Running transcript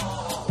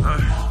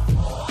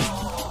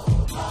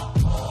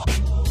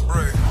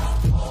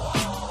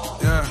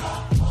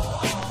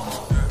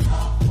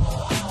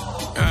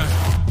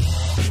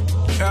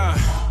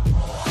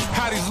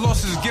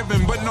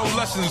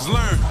lessons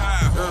learned.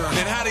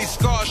 And how they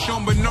scars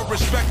shown, but no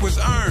respect was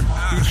earned.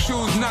 You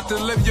choose not to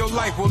live your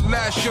life, well,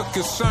 that's your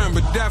concern.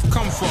 But death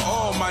come for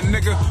all, my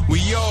nigga.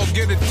 We all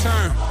get a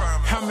turn.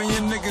 How many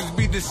niggas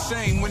be the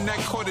same when that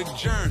court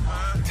adjourned?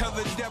 Tell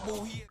the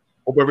devil he...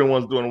 Hope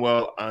everyone's doing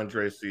well.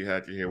 Andre C.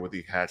 Hatcher here with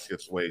the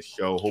Hatchet's Way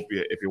Show. Hope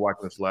you, if you're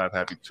watching this live,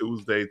 happy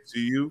Tuesday to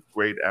you.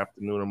 Great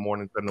afternoon or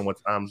morning, depending on what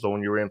time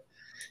zone you're in.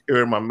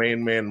 Here, my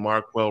main man,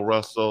 Marquell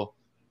Russell.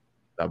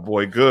 That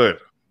boy good,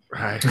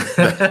 right?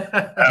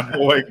 That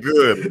boy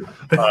good.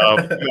 You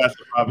guys have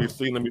probably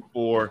seen him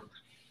before.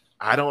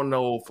 I don't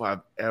know if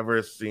I've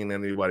ever seen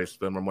anybody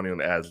spend more money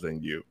on ads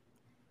than you.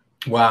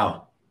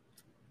 Wow.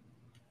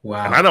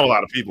 And I know a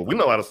lot of people. We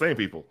know a lot of same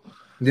people.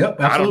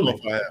 Yep, absolutely. I don't know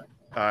if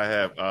I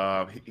have.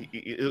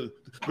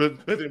 The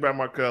thing about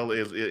Marquell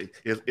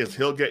is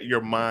he'll get your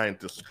mind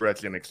to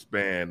stretch and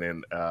expand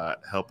and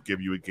help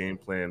give you a game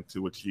plan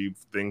to achieve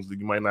things that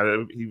you might not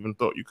have even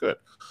thought you could.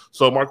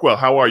 So, Marquell,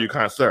 how are you,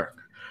 kind sir?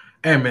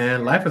 Hey,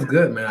 man, life is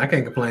good, man. I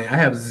can't complain. I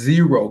have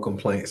zero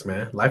complaints,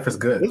 man. Life is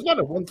good. Isn't that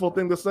a wonderful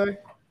thing to say?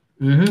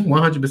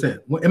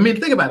 100%. I mean,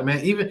 think about it,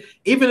 man.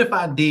 Even if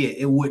I did,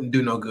 it wouldn't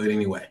do no good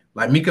anyway.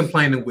 Like, me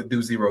complaining would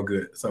do zero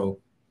good. So,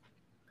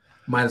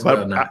 might as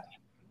well not.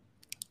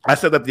 I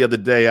said that the other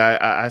day.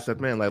 I said,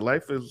 man, like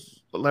life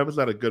is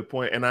at a good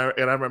point. And I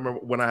remember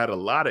when I had a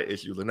lot of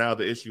issues, and now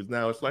the issues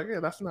now it's like, yeah,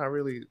 that's not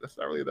really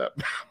that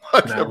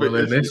much not of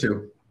really an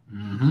issue.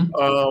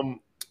 Mm-hmm.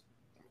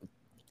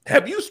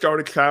 Have you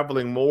started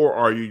traveling more, or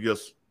are you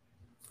just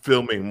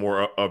filming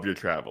more of your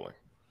traveling?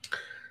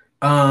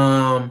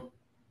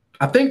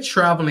 I think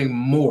traveling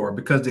more,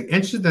 because the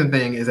interesting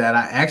thing is that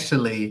I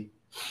actually,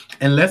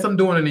 unless I'm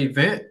doing an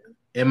event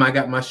and I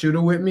got my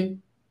shooter with me,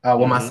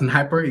 with my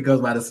sniper, he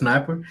goes by the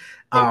sniper,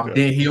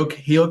 then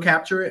he'll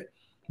capture it.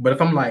 But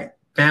if I'm like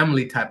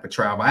family type of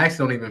travel, I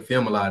actually don't even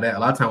film a lot of that. A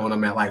lot of times when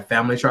I'm at like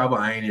family travel,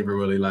 I ain't even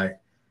really like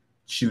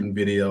shooting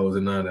videos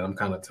and none of that. I'm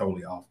kind of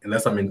totally off,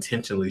 unless I'm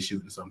intentionally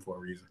shooting something for a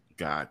reason.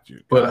 Got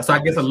you. But so I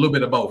guess a little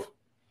bit of both.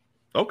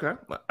 Okay,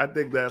 I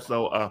think that.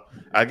 So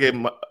I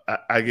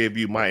gave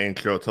you my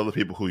intro. Tell the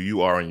people who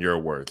you are in your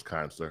words,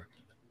 kind sir.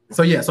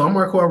 So I'm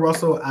Marquell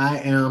Russell. I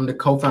am the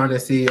co-founder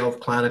and CEO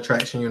of Client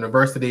Attraction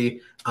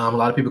University. A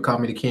lot of people call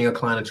me the king of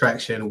client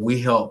attraction.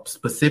 We help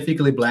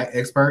specifically Black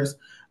experts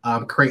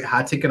create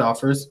high-ticket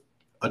offers,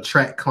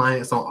 attract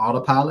clients on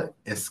autopilot,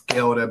 and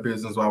scale their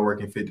business while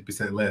working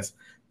 50% less.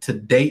 To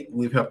date,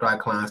 we've helped our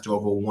clients do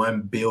over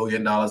 $1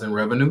 billion in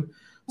revenue.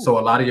 So a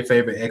lot of your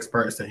favorite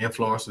experts and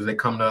influencers, they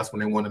come to us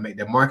when they want to make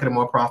their marketing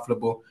more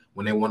profitable,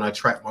 when they want to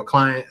attract more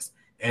clients,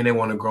 and they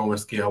want to grow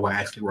and scale while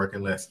actually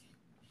working less.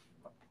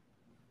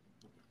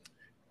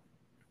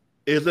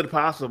 Is it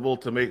possible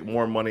to make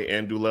more money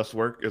and do less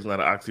work? Isn't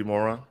that an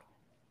oxymoron?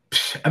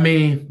 I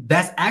mean,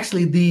 that's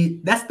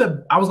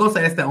the I was gonna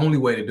say that's the only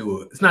way to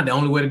do it. It's not the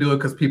only way to do it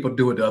because people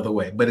do it the other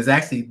way, but it's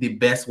actually the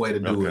best way to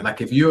do it. Like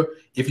if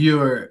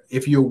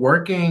you're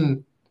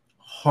working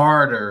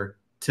harder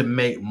to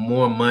make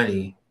more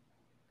money,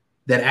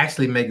 that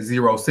actually makes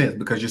zero sense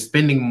because you're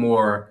spending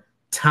more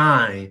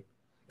time.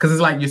 Because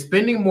it's like you're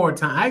spending more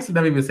time. I actually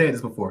never even said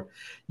this before.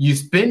 You're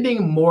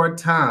spending more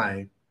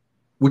time,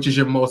 which is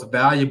your most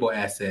valuable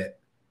asset,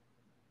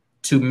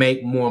 to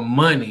make more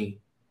money,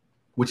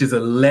 which is a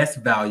less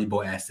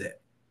valuable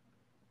asset,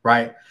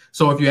 right?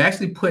 So if you're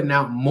actually putting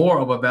out more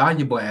of a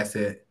valuable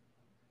asset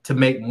to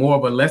make more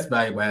of a less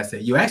valuable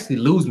asset, you actually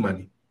lose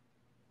money.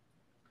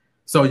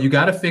 So you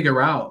got to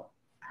figure out,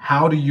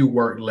 how do you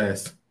work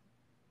less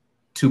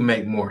to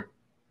make more?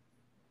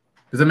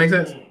 Does that make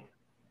sense?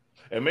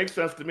 It makes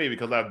sense to me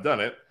because I've done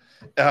it.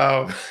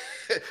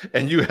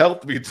 And you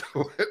helped me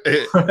do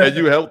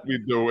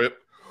it.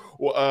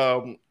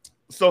 Well,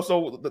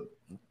 so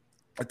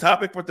the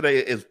topic for today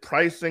is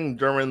pricing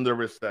during the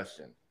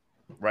recession,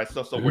 right?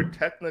 So we're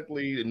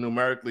technically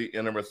numerically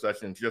in a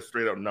recession, just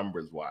straight up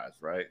numbers wise,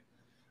 right?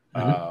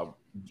 How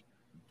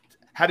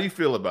do you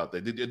feel about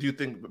that? Do you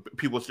think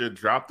people should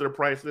drop their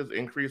prices,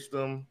 increase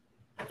them,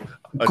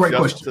 Great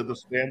adjust question. to the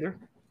standard?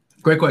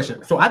 Great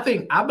question. So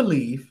I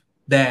believe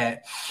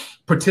that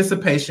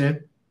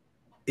participation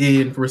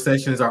in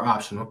recessions are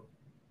optional.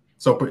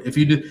 So if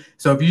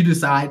you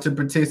decide to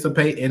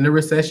participate in the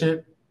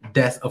recession,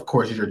 that's of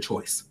course your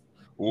choice.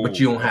 Ooh, but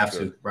you don't have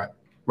to,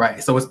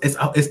 right? So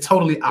it's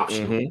totally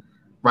optional,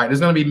 right? There's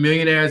going to be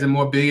millionaires and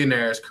more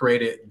billionaires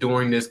created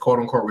during this quote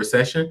unquote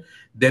recession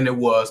than it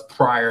was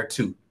prior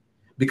to,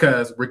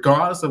 because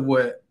regardless of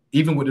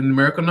even with the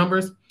numerical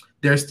numbers,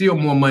 there's still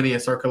more money in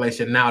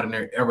circulation now than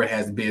there ever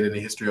has been in the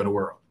history of the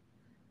world,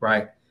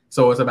 right?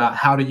 So it's about,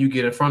 how do you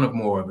get in front of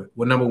more of it?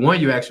 Well, number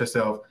one, you ask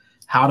yourself,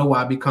 how do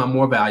I become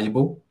more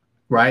valuable,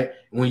 right?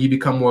 When you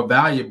become more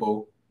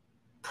valuable,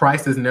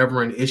 price is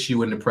never an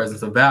issue in the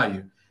presence of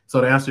value.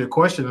 So to answer your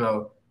question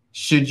of,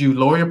 should you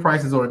lower your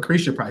prices or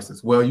increase your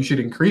prices? Well, you should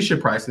increase your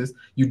prices.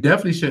 You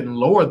definitely shouldn't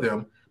lower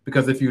them,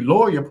 because if you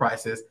lower your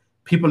prices,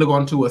 people are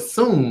going to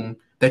assume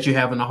that you're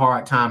having a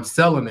hard time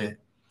selling it,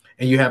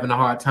 and you're having a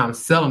hard time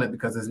selling it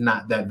because it's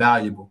not that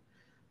valuable.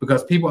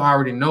 Because people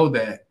already know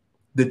that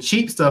the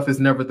cheap stuff is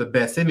never the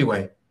best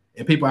anyway.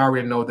 And people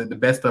already know that the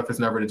best stuff is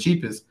never the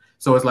cheapest.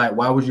 So it's like,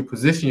 why would you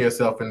position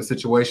yourself in a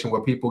situation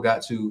where people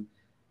got to,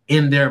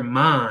 in their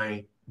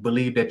mind,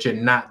 believe that you're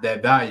not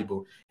that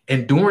valuable?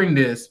 And during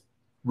this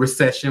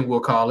recession, we'll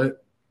call it,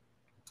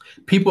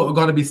 people are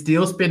going to be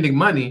still spending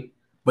money,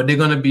 but they're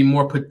going to be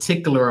more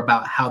particular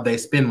about how they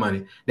spend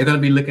money. They're going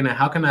to be looking at,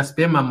 how can I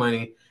spend my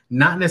money?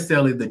 Not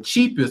necessarily the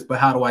cheapest, but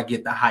how do I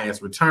get the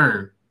highest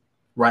return,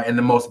 right? And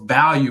the most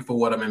value for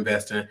what I'm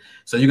investing.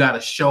 So you got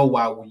to show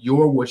why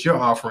what you're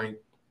offering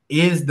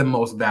is the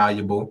most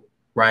valuable,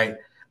 right?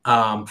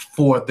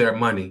 For their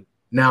money.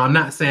 Now, I'm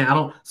not saying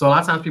so a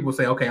lot of times people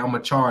say, okay, I'm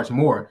going to charge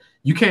more.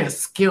 You can't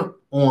skimp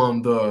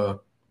on the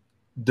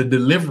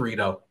delivery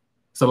though.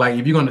 So like,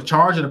 if you're going to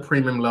charge at a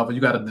premium level,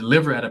 you got to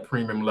deliver at a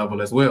premium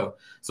level as well.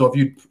 So if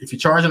you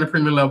charge at a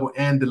premium level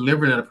and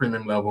delivering at a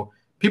premium level,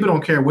 people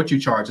don't care what you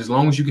charge, as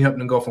long as you can help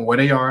them go from where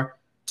they are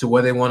to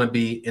where they want to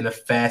be in the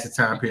fastest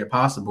time period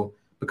possible,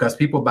 because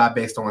people buy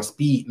based on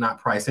speed, not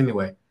price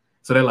anyway.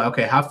 So they're like,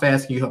 okay, how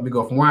fast can you help me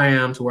go from where I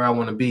am to where I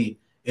want to be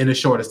in the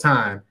shortest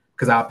time?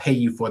 Because I'll pay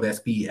you for that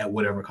speed at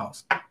whatever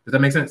cost. Does that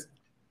make sense?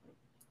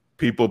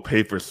 People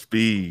pay for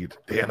speed.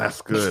 Damn,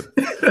 that's good.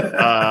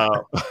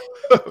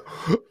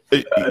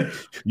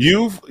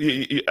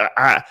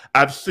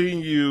 I've seen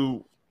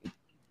you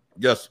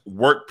just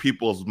work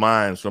people's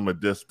minds from a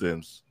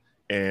distance,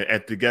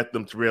 and to get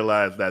them to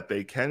realize that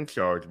they can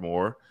charge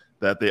more,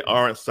 that they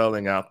aren't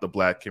selling out the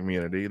Black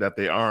community, that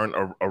they aren't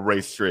a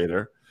race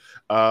trader.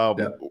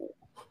 Yeah.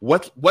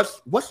 What's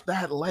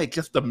that like?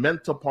 Just the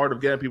mental part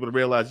of getting people to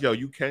realize, yo,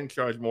 you can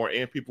charge more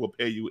and people will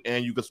pay you,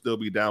 and you can still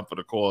be down for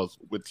the cause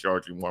with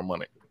charging more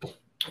money.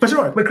 For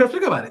sure. Because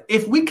think about it.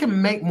 If we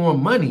can make more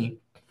money,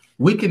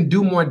 we can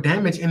do more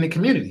damage in the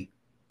community.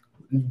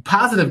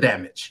 Positive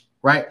damage,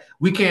 right?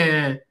 We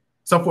can.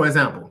 So for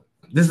example,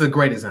 this is a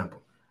great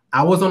example.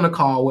 I was on the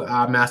call with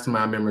our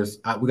mastermind members.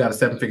 We got a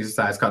 7-figure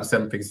society. It's called the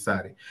 7-figure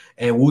society.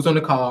 And we was on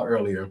the call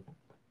earlier,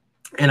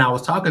 and I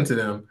was talking to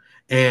them.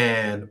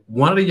 And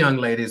one of the young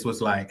ladies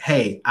was like,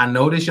 hey, I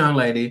know this young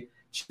lady.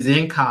 She's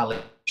in college.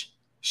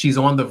 She's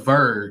on the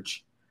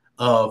verge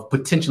of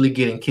potentially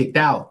getting kicked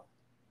out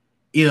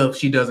if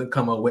she doesn't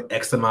come up with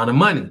X amount of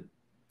money.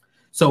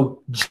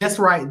 So just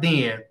right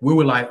then, we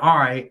were like, all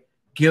right,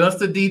 give us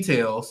the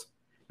details.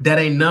 That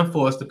ain't none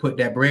for us to put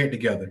that bread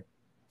together.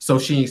 So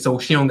she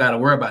don't got to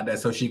worry about that.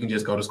 So she can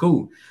just go to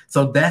school.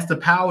 So that's the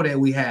power that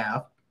we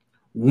have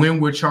when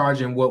we're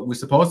charging what we're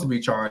supposed to be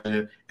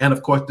charging, and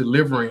of course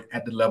delivering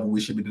at the level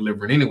we should be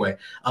delivering anyway.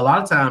 A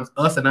lot of times,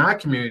 us in our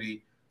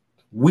community,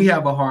 we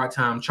have a hard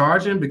time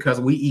charging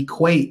because we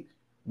equate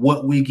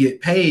what we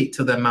get paid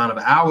to the amount of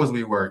hours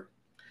we work.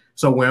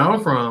 So where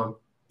I'm from,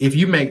 if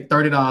you make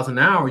 $30 an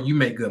hour, you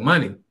make good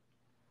money,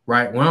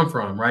 right? Where I'm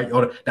from, right?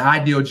 Or the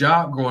ideal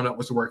job growing up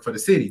was to work for the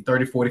city,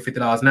 $30, $40,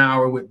 $50 an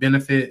hour with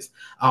benefits,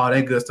 all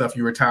that good stuff.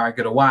 You retire,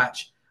 get a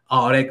watch,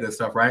 all that good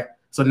stuff, right?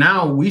 So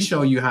now we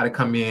show you how to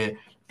come in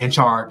and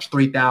charge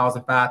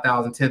 $3,000,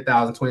 $5,000, $10,000,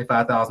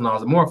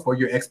 $25,000 or more for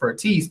your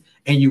expertise,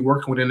 and you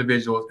working with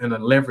individuals in a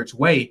leveraged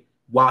way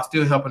while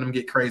still helping them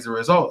get crazy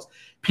results.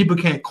 People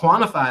can't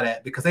quantify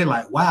that because they're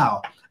like,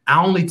 wow,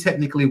 I only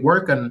technically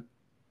work 2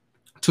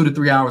 to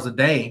 3 hours a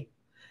day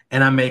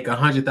and I make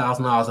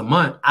 $100,000 a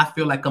month. I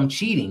feel like I'm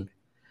cheating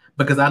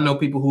because I know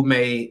people who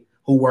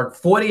work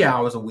 40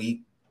 hours a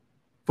week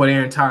for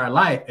their entire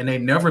life and they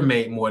never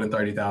made more than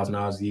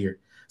 $30,000 a year.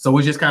 So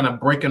we're just kind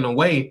of breaking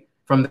away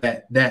from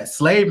that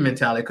slave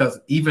mentality, because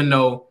even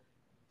though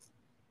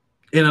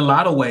in a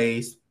lot of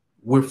ways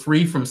we're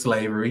free from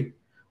slavery,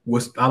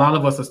 a lot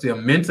of us are still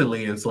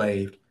mentally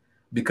enslaved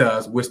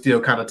because we're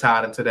still kind of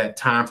tied into that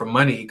time for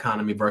money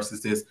economy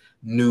versus this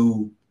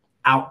new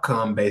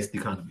outcome-based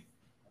economy.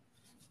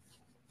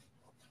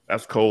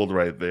 That's cold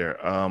right there.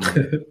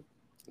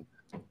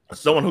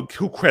 Someone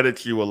who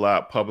credits you a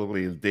lot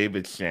publicly is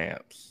David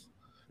Shamps.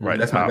 Right,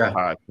 that's top my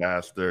guy.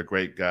 Podcaster,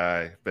 great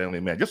guy,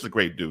 family man, just a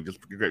great dude, just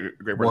a great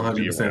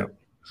 100%.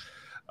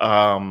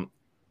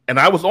 And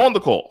I was on the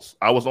calls.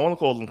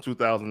 In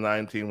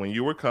 2019 when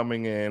you were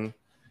coming in,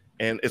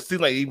 and it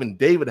seemed like even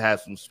David had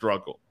some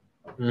struggle.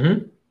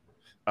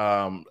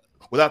 Mm-hmm.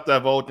 Without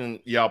divulging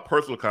y'all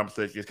personal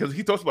conversations, because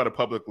he talks about it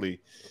publicly.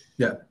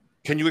 Yeah.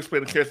 Can you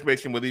explain the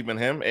transformation with even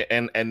him?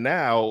 And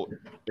now,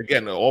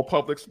 again, all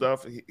public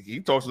stuff, he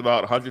talks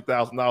about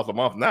 $100,000 a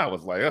month now.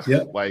 It's like,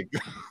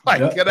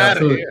 get out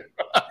of here.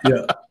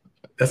 Yeah,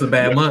 that's a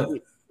bad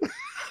month.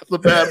 That's a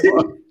bad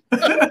month.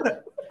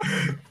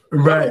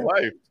 Right.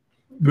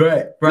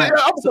 Yeah, I'm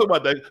talking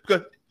about that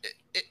because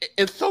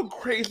it's so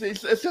crazy.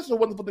 It's just a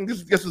wonderful thing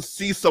just to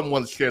see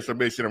someone's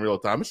transformation in real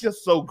time. It's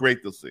just so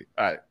great to see.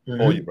 All right,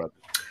 hold you, brother.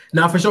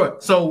 No, for sure.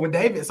 So with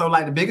David,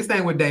 the biggest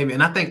thing with David,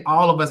 and I think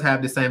all of us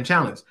have the same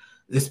challenge,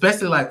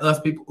 especially like us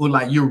people who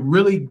like, you're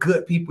really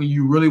good people,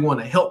 you really want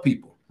to help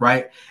people,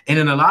 right? And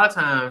then a lot of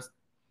times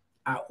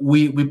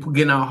we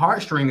get our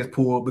heartstrings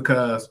pulled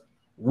because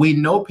we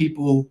know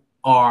people who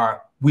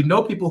are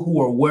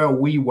where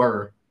we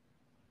were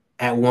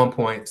at one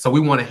point, so we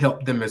want to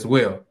help them as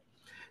well.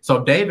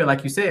 So David,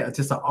 like you said, it's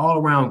just an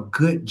all-around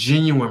good,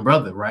 genuine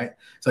brother, right?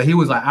 So he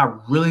was like, I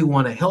really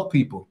want to help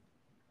people.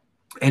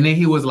 And then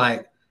he was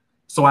like,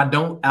 so I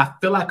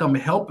feel like I'm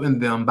helping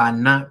them by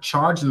not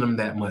charging them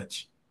that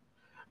much.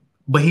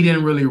 But he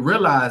didn't really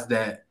realize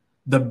that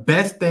the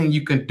best thing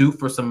you can do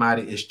for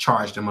somebody is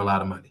charge them a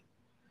lot of money.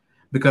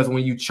 Because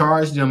when you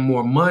charge them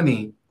more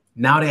money,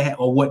 now they have,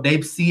 or what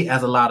they see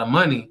as a lot of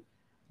money,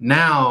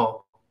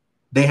 now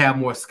they have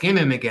more skin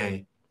in the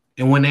game.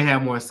 And when they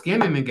have more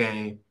skin in the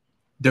game,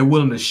 they're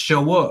willing to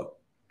show up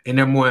and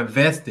they're more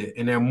invested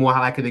and they're more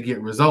likely to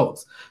get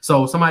results.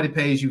 So somebody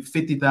pays you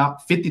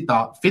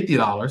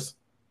 $50,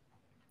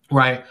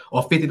 right?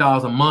 Or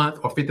 $50 a month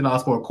or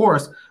 $50 for a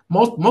course.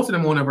 Most of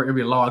them won't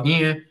ever log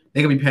in.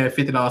 They can be paying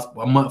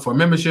 $50 a month for a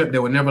membership. They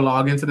will never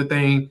log into the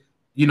thing.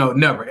 You know,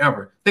 never,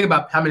 ever. Think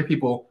about how many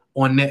people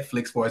on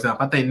Netflix, for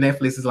example. I think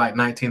Netflix is like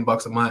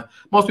 $19 a month.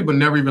 Most people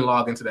never even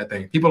log into that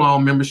thing. People are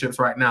on memberships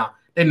right now.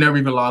 They never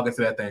even log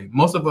into that thing.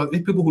 Most of us,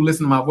 people who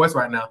listen to my voice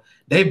right now,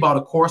 they bought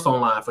a course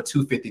online for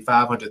 $250,000,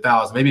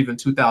 $500,000, maybe even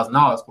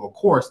 $2,000 for a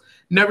course.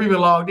 Never even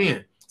logged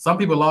in. Some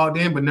people logged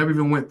in, but never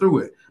even went through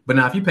it. But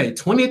now if you pay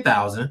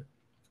 $20,000,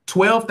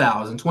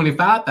 $12,000,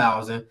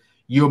 $25,000,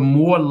 you're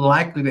more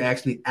likely to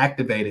actually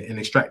activate it and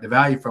extract the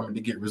value from it to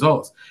get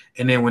results.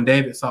 And then when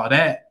David saw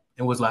that,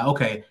 and was like,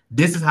 okay,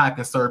 this is how I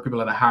can serve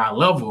people at a higher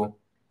level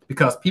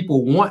because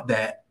people want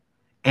that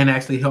and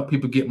actually help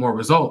people get more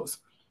results.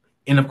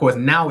 And of course,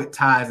 now it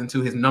ties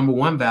into his number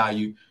one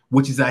value,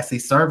 which is actually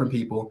serving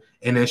people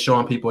and then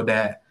showing people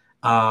that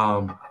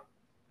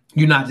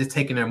you're not just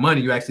taking their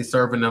money, you're actually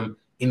serving them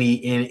in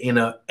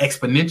a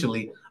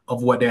exponentially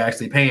of what they're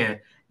actually paying.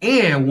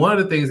 And one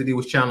of the things that he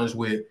was challenged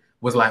with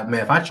was like,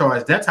 man, if I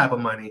charge that type of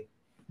money,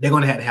 they're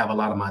going to have a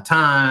lot of my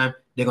time.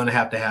 They're going to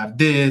have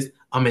this.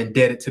 I'm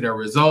indebted to their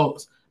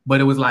results.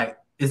 But it was like,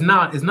 it's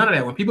none of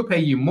that. When people pay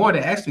you more, they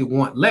actually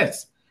want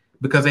less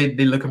because they're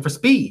looking for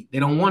speed. They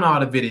don't want all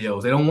the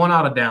videos. They don't want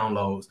all the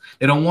downloads.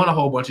 They don't want a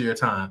whole bunch of your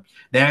time.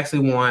 They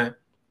actually want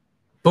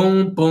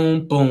boom,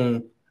 boom,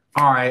 boom.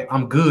 All right,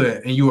 I'm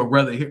good. And you will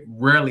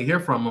rarely hear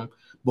from them.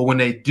 But when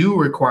they do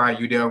require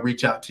you, they'll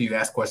reach out to you,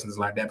 ask questions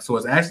like that. So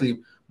it's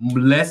actually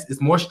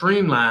it's more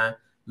streamlined,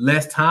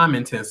 less time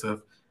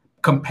intensive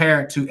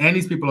compared to, and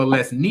these people are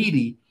less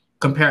needy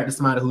compared to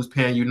somebody who's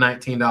paying you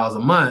 $19 a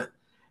month.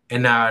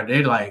 And now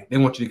they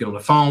want you to get on the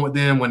phone with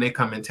them when they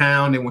come in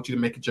town. They want you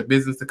to make it your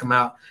business to come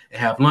out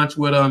and have lunch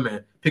with them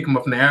and pick them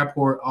up from the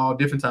airport, all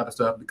different type of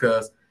stuff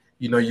because,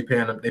 you know,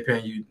 they're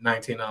paying you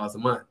 $19 a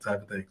month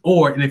type of thing.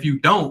 And if you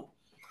don't,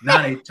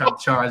 now they try to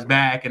charge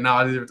back and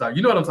all these different types.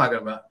 You know what I'm talking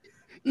about.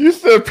 You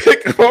said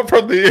pick them up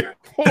from the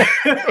airport.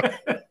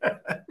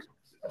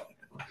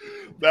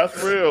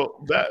 That's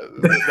real.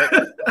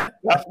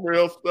 That's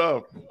real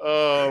stuff.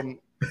 Damn.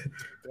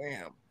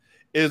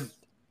 Is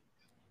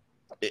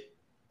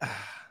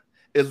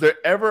there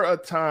ever a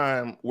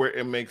time where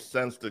it makes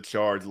sense to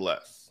charge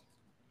less?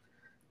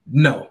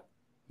 No.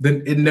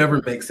 Then it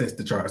never makes sense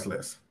to charge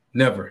less.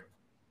 Never.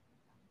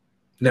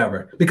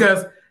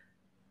 Because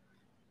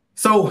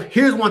so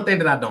here's one thing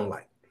that I don't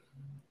like.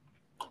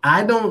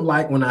 I don't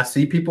like when I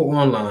see people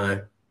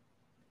online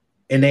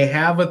and they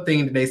have a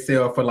thing that they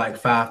sell for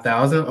like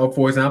 $5,000, or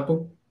for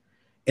example,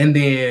 and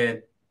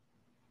then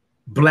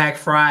Black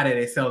Friday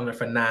they're selling it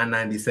for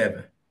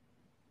 $997.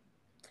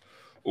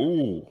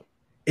 Ooh.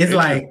 It's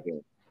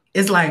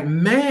like,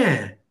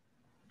 man,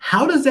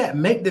 how does that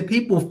make the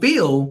people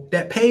feel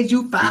that paid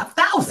you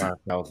 $5,000?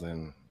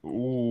 $5,000.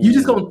 You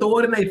just gonna throw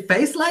it in their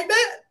face like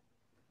that?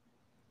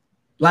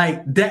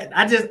 Like that,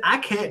 I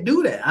can't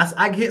do that.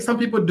 I get some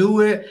people do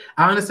it.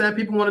 I understand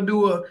people want to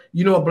do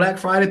a Black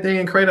Friday thing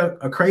and create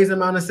a crazy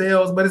amount of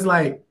sales, but it's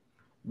like,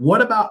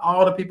 what about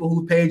all the people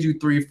who paid you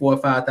 $3,000,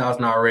 $4,000,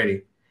 $5,000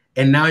 already,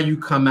 and now you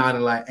come out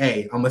and like,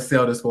 hey, I'm gonna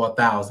sell this for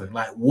 $1,000?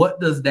 Like,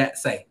 what does that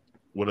say?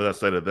 What does that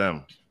say to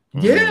them?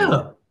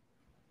 Yeah,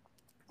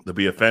 to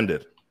be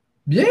offended.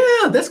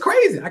 Yeah, that's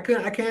crazy. I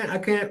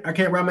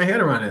can't wrap my head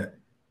around it.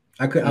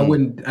 I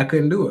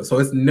couldn't do it. So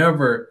it's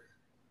never.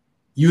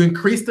 You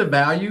increase the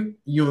value,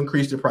 you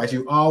increase the price.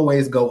 You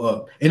always go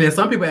up. And then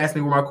some people ask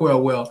me,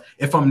 Marquel, well,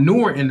 if I'm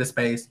newer in the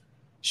space,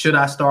 should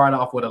I start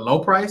off with a low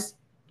price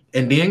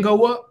and then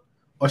go up?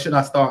 Or should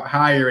I start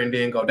higher and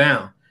then go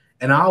down?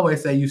 And I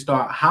always say you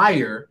start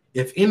higher,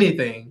 if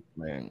anything,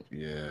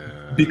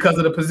 because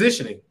of the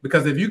positioning.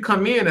 Because if you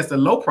come in as the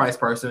low price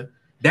person,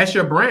 that's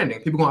your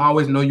branding. People gonna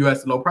always know you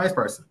as the low price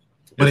person.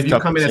 But if you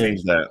come in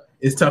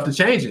it's tough to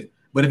change it.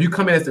 But if you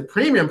come in as the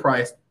premium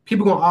price,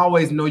 people gonna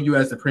always know you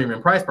as the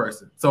premium price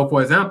person. So,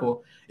 for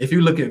example, if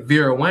you look at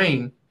Vera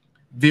Wang,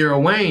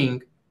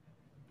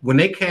 when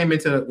they came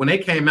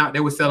out, they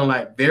were selling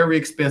like very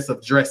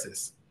expensive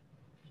dresses,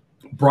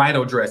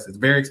 bridal dresses,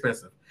 very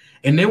expensive.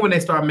 And then when they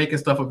started making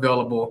stuff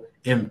available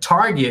in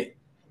Target,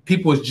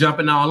 people was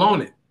jumping all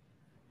on it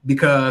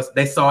because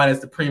they saw it as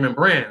the premium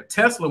brand.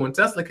 When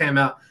Tesla came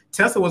out,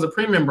 Tesla was a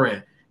premium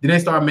brand. Then they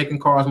started making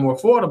cars more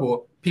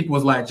affordable. People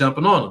was like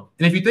jumping on them.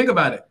 And if you think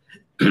about it,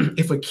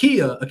 if a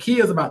Kia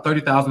is about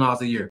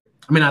 $30,000 a year.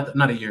 I mean,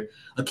 not a year.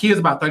 A Kia is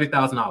about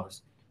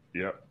 $30,000.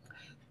 Yep.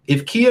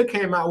 If Kia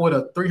came out with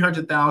a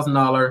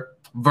 $300,000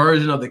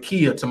 version of the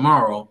Kia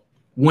tomorrow,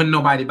 wouldn't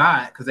nobody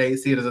buy it because they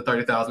see it as a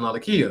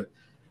 $30,000 Kia.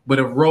 But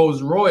if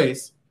Rolls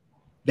Royce,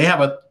 they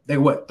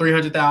what,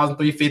 300,000,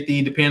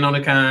 350, depending on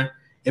the kind.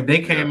 If they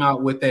came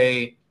out with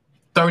a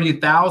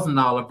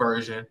 $30,000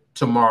 version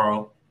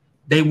tomorrow,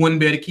 they wouldn't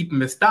be able to keep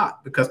them in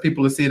stock because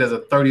people will see it as a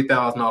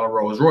 $30,000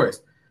 Rolls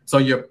Royce. So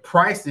your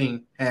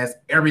pricing has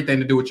everything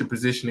to do with your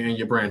positioning and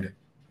your branding.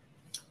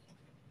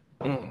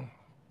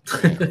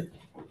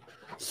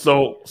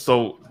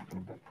 So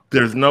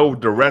there's no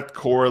direct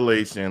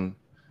correlation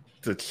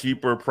to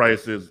cheaper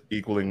prices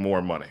equaling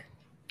more money.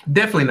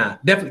 Definitely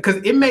not. Definitely,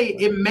 because it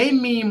may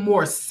mean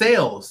more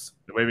sales.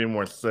 It may mean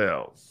more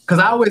sales. Because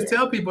I always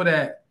tell people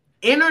that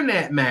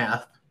internet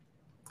math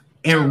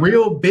and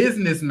real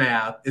business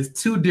math is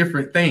two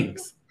different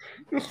things.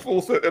 This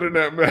fool said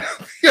internet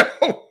math.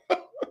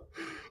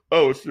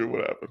 Oh shit!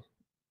 What happened?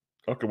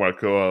 Uncle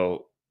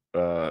Marco, he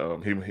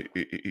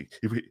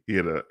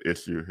had an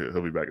issue.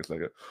 He'll be back in a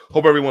second.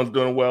 Hope everyone's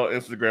doing well.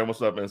 Instagram,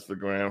 what's up,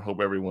 Instagram?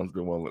 Hope everyone's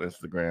doing well with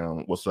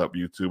Instagram. What's up,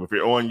 YouTube? If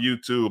you're on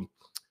YouTube,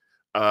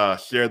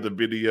 share the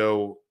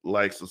video,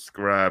 like,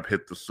 subscribe,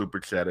 hit the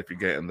super chat if you're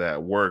getting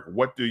that work.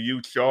 What do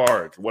you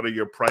charge? What are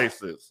your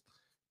prices?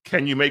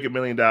 Can you make $1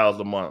 million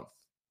a month?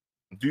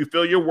 Do you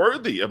feel you're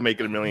worthy of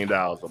making $1 million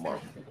a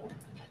month?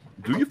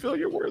 Do you feel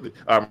you're worthy?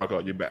 All right, Marco,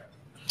 you're back.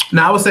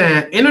 Now, I was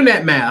saying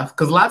internet math,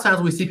 because a lot of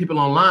times we see people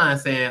online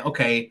saying,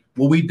 okay,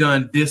 well, we've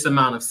done this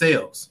amount of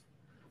sales.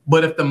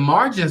 But if the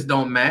margins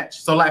don't match,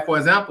 so like, for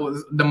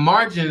example, the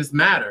margins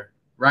matter,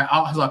 right?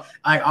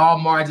 All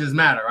margins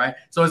matter, right?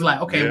 So it's like,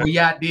 okay, well,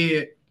 yeah, I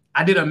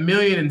did $1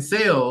 million in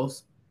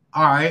sales.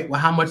 All right, well,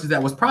 how much of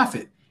that was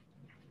profit,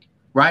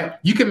 right?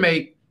 You can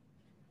make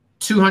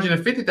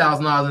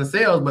 $250,000 in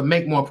sales, but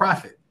make more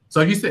profit.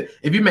 So if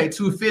you make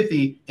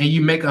 $250 and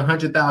you make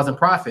 $100,000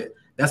 profit,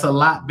 that's a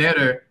lot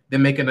better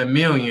than making $1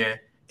 million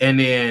and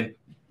then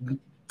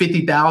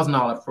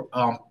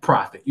 $50,000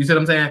 profit. You see what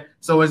I'm saying?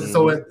 So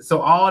so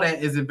all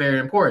that is very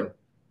important.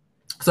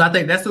 So I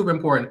think that's super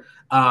important.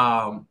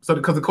 So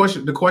because the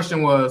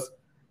question was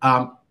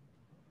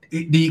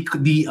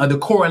the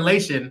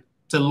correlation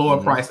to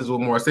lower prices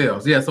with more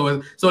sales. Yeah. So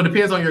it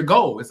depends on your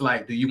goal. It's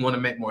like, do you want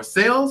to make more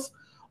sales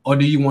or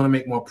do you want to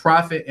make more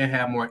profit and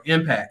have more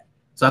impact?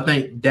 So I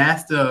think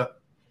that's the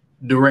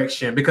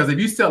direction, because if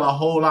you sell a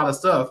whole lot of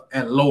stuff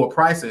at lower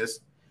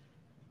prices,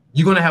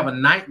 you're going to have a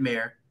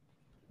nightmare,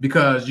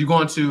 because you're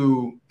going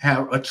to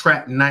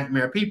attract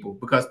nightmare people,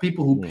 because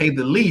people who pay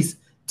the least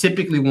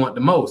typically want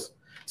the most.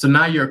 So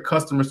now your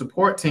customer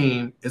support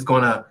team is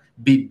going to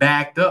be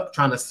backed up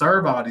trying to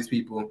serve all these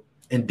people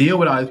and deal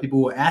with all these people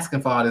who are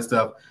asking for all this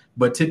stuff.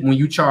 But when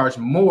you charge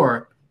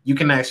more, you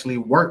can actually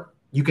work.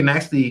 You can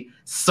actually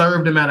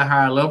serve them at a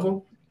higher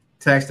level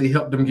to actually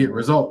help them get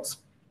results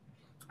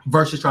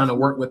versus trying to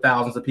work with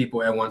thousands of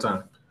people at one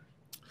time.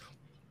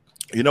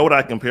 You know what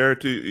I compare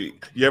it to?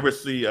 You ever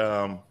see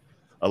a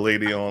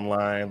lady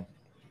online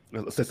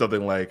say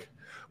something like,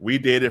 we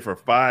dated for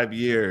 5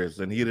 years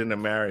and he didn't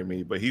marry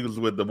me, but he was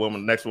with the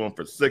next one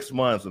for 6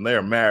 months and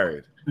they're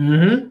married.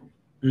 It's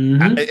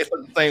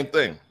the same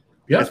thing.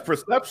 Yep. It's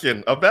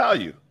perception of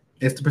value.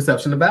 It's the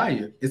perception of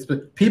value. It's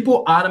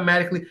people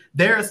automatically,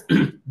 there's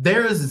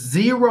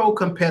zero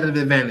competitive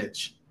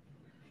advantage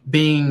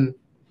being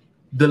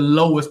the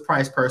lowest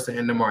price person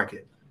in the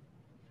market,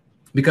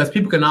 because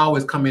people can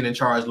always come in and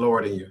charge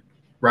lower than you,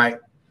 right?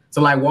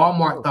 So like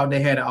Walmart thought they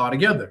had it all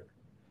together.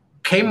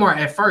 Kmart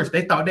at first,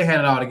 they thought they had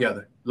it all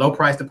together. Low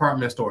price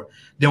department store.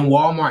 Then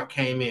Walmart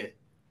came in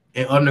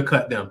and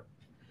undercut them.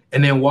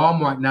 And then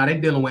Walmart, now they're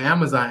dealing with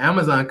Amazon.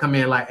 Amazon come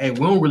in like, hey, we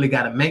don't really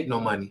got to make no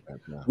money.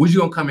 We're just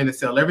going to come in and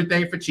sell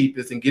everything for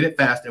cheapest and get it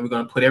fast, and we're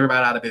going to put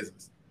everybody out of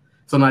business.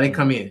 So now they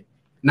come in.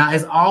 Now,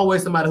 it's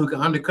always somebody who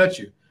can undercut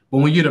you. But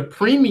when you're the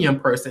premium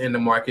person in the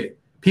market,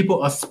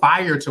 people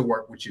aspire to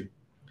work with you.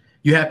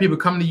 You have people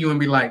come to you and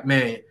be like,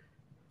 man,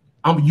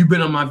 you've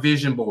been on my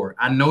vision board.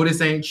 I know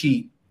this ain't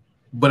cheap,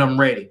 but I'm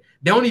ready.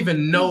 They don't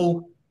even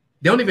know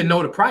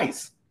the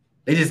price.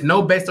 They just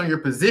know based on your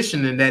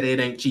positioning that it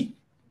ain't cheap.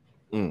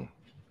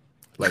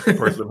 Like the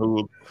person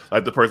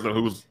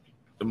who's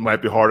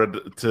might be harder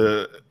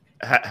to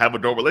have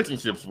adult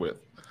relationships with.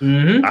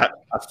 I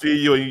see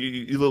you,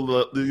 you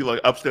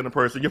like upstanding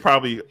person. You're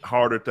probably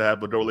harder to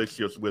have adult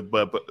relationships with,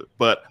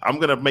 but I'm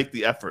gonna make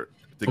the effort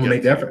to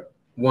make the effort.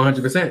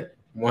 100%,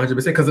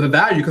 because of the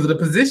value, because of the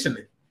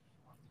positioning.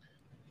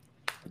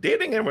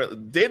 Dating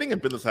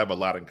and business have a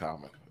lot in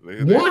common.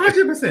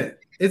 100%.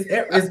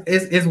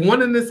 It's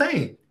one and the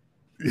same.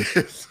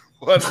 Yes,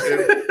 one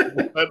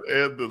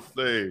and the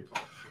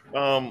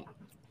same.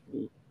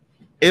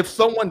 If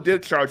someone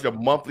did charge a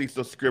monthly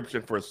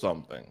subscription for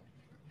something,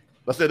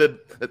 let's say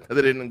that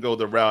they didn't go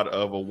the route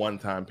of a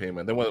one-time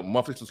payment, they want a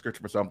monthly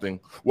subscription for something,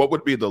 what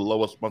would be the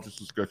lowest monthly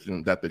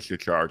subscription that they should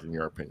charge, in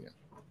your opinion?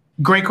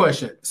 Great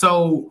question.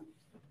 So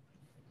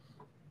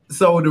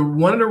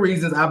one of the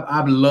reasons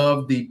I've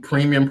loved the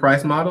premium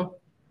price model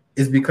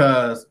is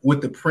because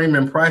with the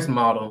premium price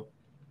model,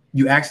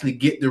 you actually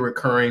get the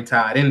recurring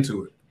tied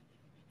into it,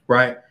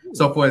 right?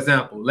 So for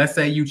example, let's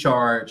say you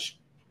charge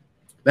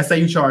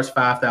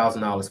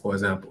 $5,000, for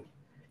example.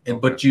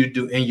 But you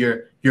do in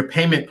your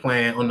payment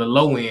plan on the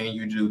low end,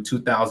 you do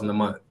 $2,000 a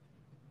month.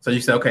 So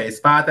you say, okay, it's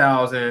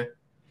 $5,000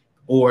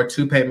 or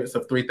 2 payments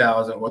of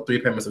 $3,000 or 3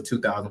 payments of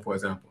 $2,000, for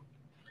example.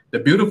 The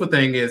beautiful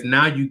thing is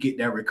now you get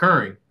that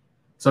recurring.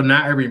 So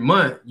now every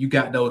month you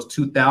got those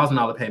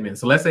 $2,000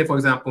 payments. So let's say, for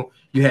example,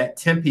 you had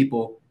 10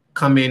 people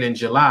come in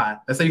July.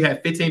 Let's say you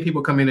had 15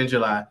 people come in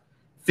July.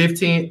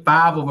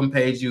 5 of them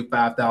paid you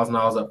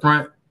 $5,000 up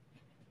front.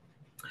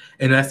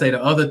 And let's say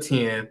the other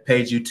 10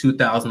 paid you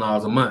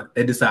 $2,000 a month.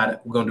 They decided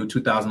we're going to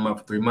do $2,000 a month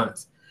for 3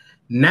 months.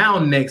 Now,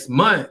 next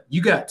month,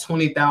 you got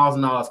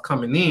 $20,000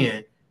 coming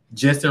in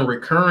just in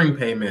recurring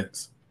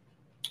payments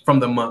from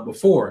the month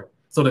before.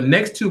 So the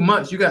next 2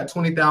 months, you got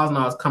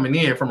 $20,000 coming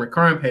in from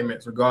recurring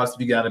payments, regardless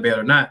if you got a bed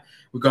or not,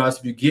 regardless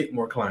if you get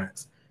more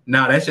clients.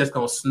 Now, that's just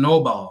going to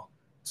snowball.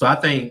 So I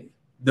think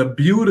the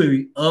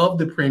beauty of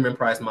the premium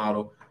price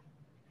model,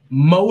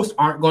 most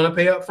aren't going to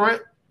pay up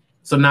front.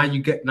 So now you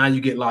get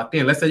locked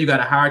in. Let's say you got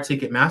a higher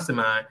ticket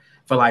mastermind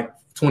for like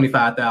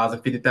 $25,000,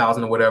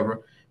 $50,000 or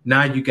whatever.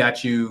 Now you got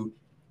 50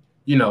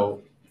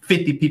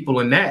 people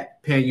in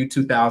that paying you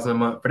 $2,000 a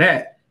month for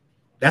that.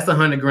 That's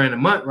 $100,000 a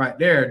month right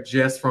there,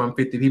 just from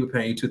 50 people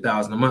paying you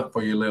 $2,000 a month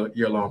for your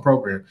year-long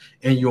program,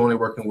 and you're only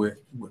working with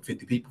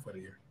 50 people for the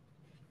year.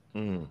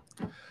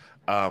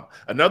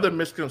 Another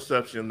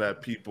misconception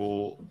that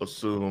people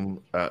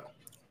assume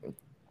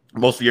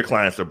most of your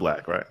clients are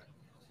Black, right?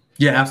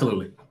 Yeah,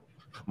 absolutely.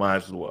 Mine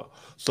as well.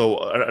 So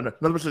another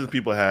misconception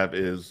people have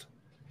is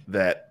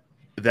that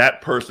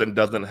person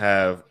doesn't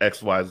have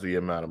XYZ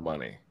amount of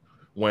money.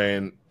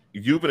 When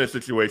you've been in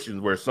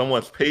situations where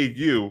someone's paid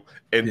you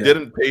and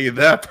didn't pay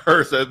that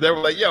person, they were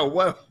like, yo,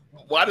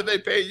 why did they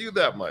pay you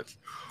that much?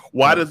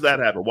 Why does that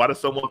happen? Why does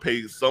someone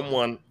pay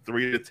someone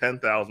 $3,000 to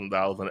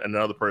 $10,000 and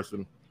another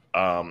person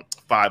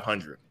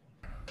 $500?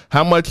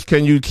 How much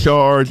can you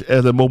charge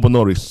as a mobile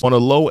notary? On a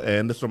low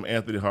end, this is from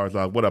Anthony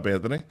Harzog. What up,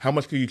 Anthony? How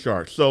much can you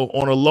charge? So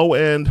on a low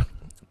end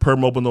per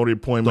mobile notary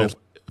appointment,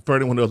 for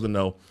anyone who doesn't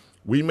know,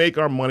 we make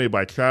our money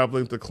by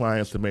traveling to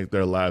clients to make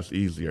their lives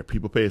easier.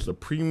 People pay us a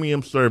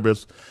premium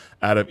service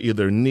out of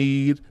either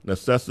need,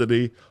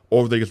 necessity,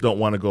 or they just don't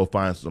want to go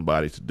find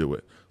somebody to do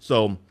it.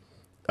 So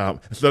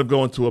instead of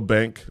going to a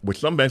bank, which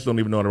some banks don't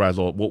even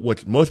notarize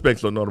which most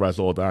banks don't notarize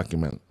all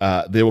documents,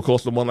 they will call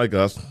someone like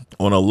us.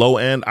 On a low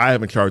end, I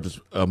haven't charged this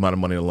amount of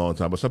money in a long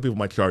time, but some people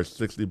might charge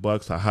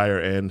 $60, a higher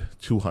end,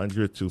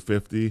 $200,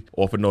 $250,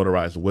 often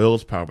notarized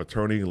wills, power of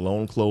attorney,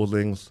 loan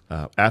closings,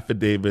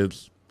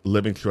 affidavits,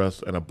 living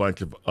trust, and a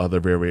bunch of other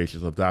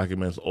variations of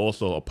documents,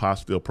 also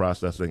apostille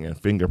processing and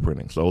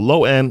fingerprinting. So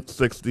low end,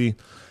 $60,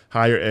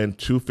 higher end,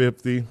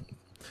 $250.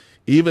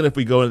 Even if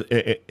we go into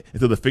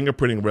the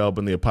fingerprinting realm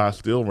and the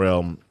apostille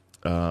realm,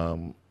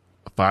 $500,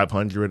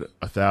 $1,000,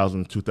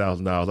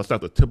 $2,000. That's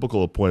not the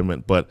typical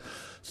appointment, but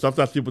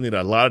sometimes people need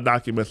a lot of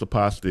documents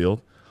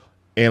apostilled,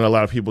 and a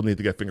lot of people need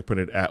to get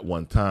fingerprinted at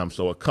one time.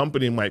 So a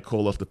company might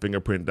call us the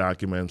fingerprint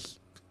documents,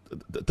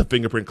 the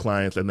fingerprint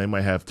clients, and they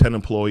might have 10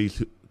 employees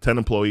who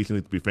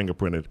need to be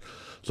fingerprinted.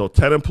 So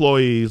 10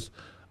 employees,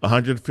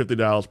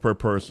 $150 per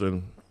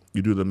person.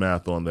 You do the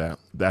math on that.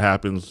 That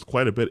happens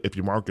quite a bit if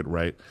you market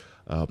right.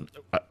 I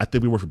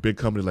think we work for big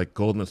companies like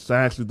Goldman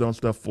Sachs. We've done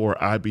stuff for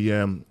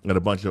IBM and a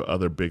bunch of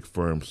other big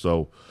firms.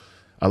 So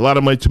a lot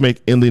of money to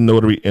make in the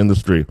notary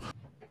industry.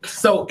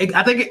 So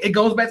I think it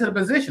goes back to the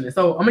position.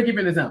 So I'm gonna give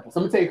you an example. So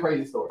I'm gonna tell you a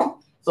crazy story.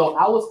 So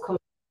I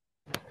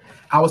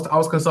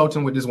was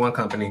consulting with this one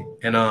company,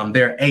 and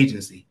their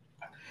agency,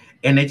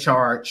 and they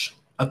charge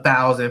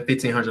 $1,000,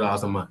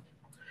 $1,500 a month.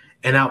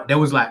 And they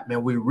was like,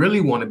 man, we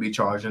really want to be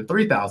charging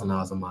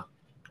 $3,000 a month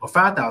or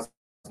 $5,000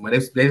 a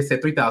month. They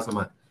said $3,000 a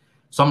month.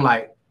 So I'm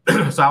like,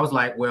 so I was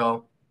like,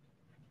 well,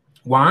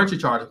 why aren't you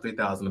charging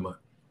 $3,000 a month?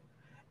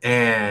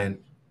 And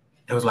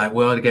it was like,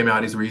 well, they gave me all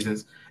these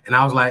reasons. And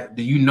I was like,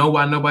 do you know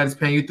why nobody's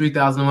paying you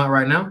 $3,000 a month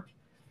right now?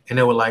 And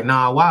they were like,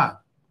 nah, why?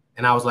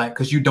 And I was like,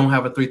 because you don't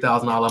have a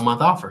 $3,000 a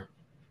month offer,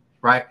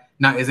 right?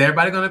 Now, is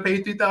everybody going to pay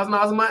you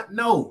 $3,000 a month?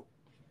 No.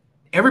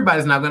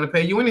 Everybody's not going to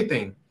pay you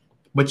anything.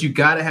 But you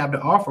got to have the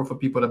offer for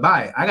people to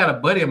buy it. I got a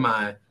buddy of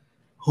mine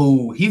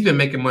who he's been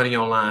making money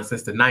online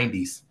since the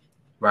 90s,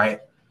 right?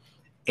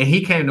 And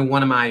he came to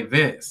one of my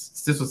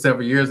events. This was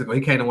several years ago.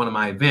 He came to one of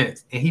my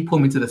events, and he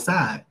pulled me to the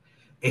side,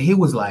 and he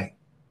was like,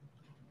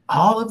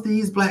 all of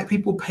these Black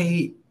people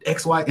paid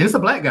XY. And it's a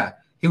Black guy.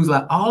 He was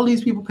like, all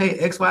these people paid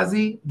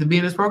XYZ to be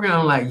in this program.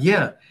 I'm like,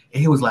 yeah.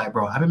 And he was like,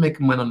 bro, I've been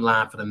making money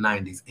online for the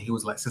 90s. And he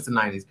was like, since the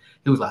 90s.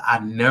 He was like, I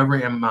never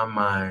in my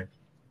mind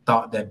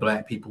thought that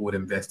Black people would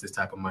invest this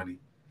type of money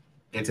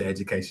into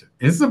education.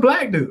 And this is a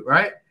Black dude,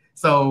 right?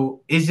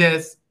 So it's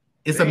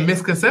a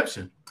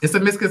misconception. It's a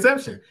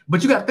misconception.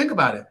 But you got to think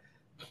about it.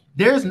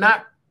 There's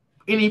not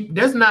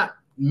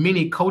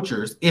many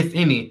cultures, if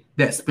any,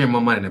 that spend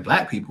more money than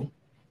Black people.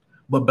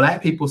 But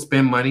Black people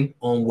spend money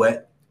on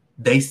what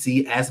they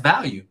see as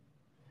value,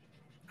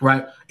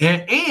 right?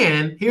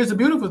 And here's the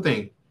beautiful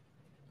thing.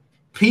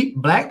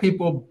 black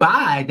people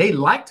buy. They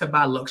like to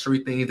buy luxury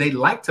things. They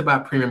like to buy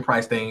premium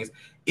price things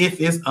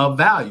if it's of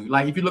value.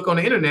 Like if you look on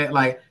the internet,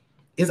 like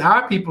it's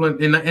our people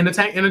in the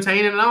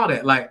entertaining and all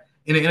that. Like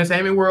in the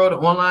entertainment world, the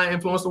online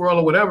influencer world,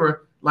 or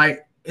whatever.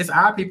 Like it's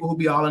our people who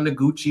be all in the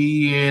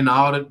Gucci and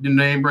all the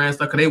name brand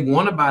stuff because they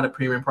want to buy the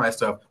premium price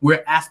stuff.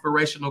 We're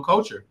aspirational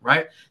culture,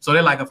 right? So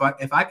they're like,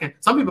 if I can,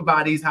 some people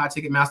buy these high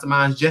ticket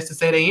masterminds just to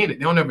say they in it.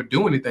 They don't ever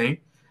do anything,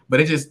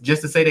 but it's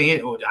just to say they in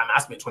it. Oh, I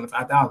spent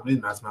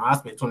 $25,000. I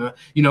spent 20.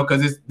 You know,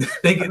 because it's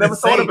they get. I never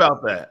thought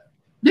about that.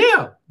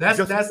 Yeah, that's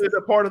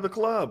a part of the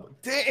club.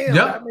 Damn,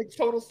 that makes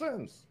total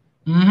sense.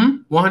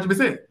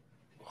 100%.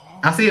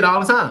 I see it all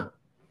the time.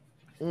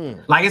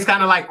 Like it's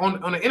kind of like on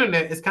the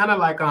internet. It's kind of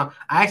like I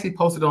actually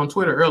posted on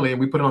Twitter earlier,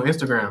 and we put it on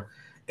Instagram.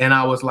 And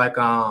I was like,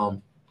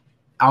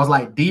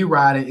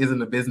 D-riding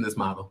isn't a business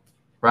model,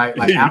 right?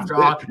 Like after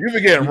all, you've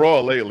been getting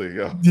raw lately,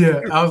 yo.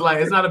 Yeah, I was like,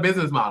 it's not a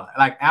business model.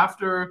 Like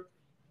after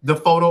the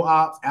photo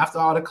ops, after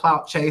all the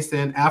clout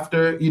chasing,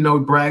 after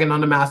bragging on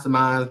the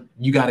masterminds,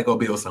 you got to go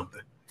build something,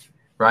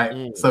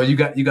 right? So you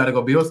got to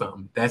go build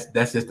something.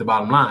 That's just the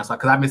bottom line. So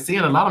because I've been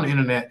seeing a lot on the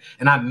internet,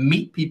 and I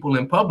meet people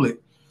in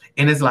public,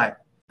 and it's like.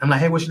 I'm like,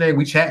 hey, what's your name?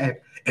 We chatting.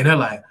 And they're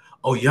like,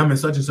 oh, yeah, I'm in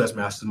such and such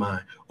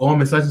mastermind. Oh, I'm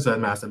in such and such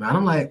mastermind.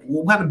 I'm like,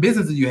 well, what kind of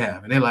business do you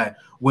have? And they're like,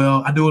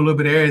 well, I do a little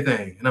bit of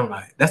everything. And I'm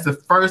like, that's the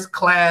first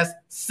class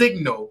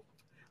signal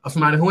of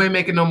somebody who ain't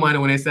making no money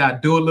when they say I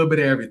do a little bit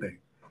of everything.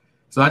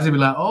 So I just be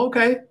like, oh,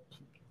 okay.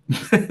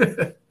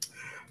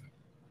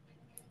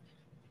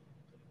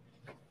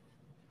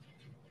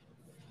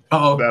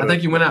 Uh-oh, I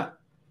think you went out.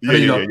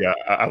 Yeah.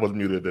 I was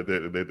muted.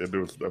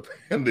 There was stuff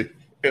in the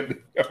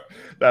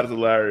that is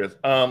hilarious.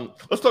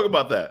 Let's talk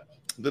about that.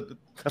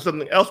 That's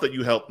something else that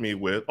you helped me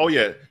with. Oh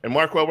yeah, and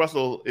Marquel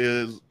Russell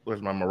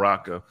where's my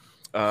maraca?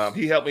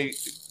 He helped me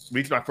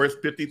reach my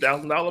first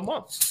 $50,000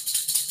 month.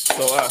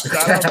 So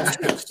shout out to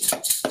you.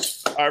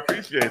 I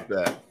appreciate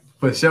that.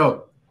 For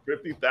sure.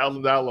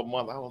 $50,000 a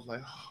month. I was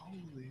like,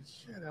 holy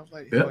shit. I was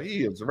like, yo,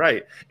 he is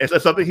right. And so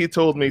something he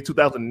told me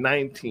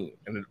 2019,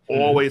 and it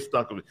always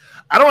stuck with me.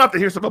 I don't have to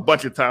hear stuff a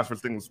bunch of times for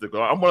things to stick.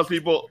 I'm one of those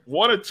people,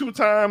 1 or 2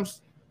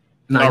 times.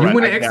 No, you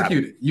went to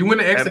execute it. You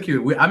went to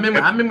execute it. I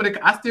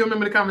still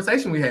remember the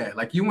conversation we had.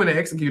 Like you went to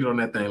execute on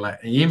that thing,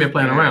 like, and you ain't been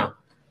playing around.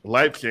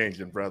 Life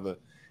changing, brother.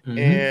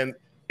 And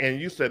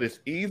you said it's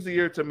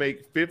easier to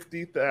make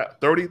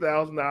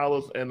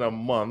 $30,000 in a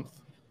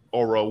month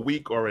or a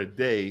week or a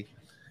day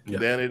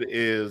than it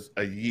is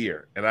a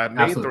year. And I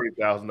made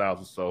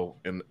 $30,000 or so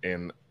in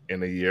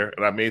a year,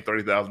 and I made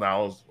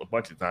 $30,000 a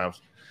bunch of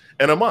times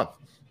in a month.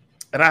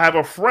 And I have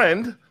a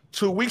friend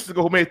 2 weeks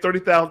ago who made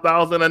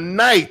 $30,000 in a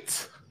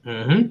night.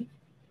 A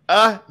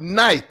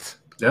night.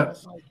 Yeah,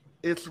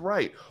 it's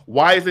right.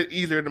 Why is it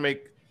easier to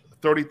make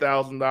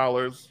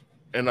 $30,000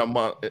 in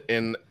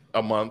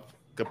a month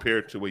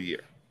compared to a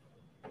year?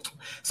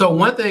 So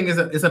one thing is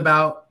it's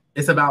about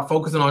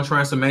focusing on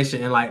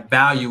transformation and like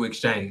value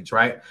exchange,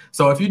 right?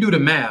 So if you do the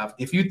math,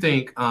 if you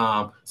think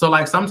so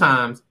like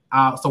sometimes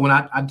when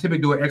I typically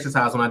do an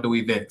exercise when I do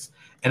events,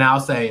 and I'll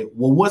say,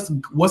 well,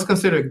 what's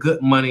considered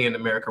good money in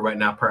America right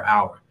now per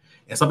hour?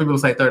 And some people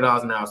say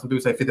 $30 an hour. Some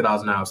people say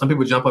 $50 an hour. Some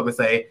people jump up and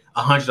say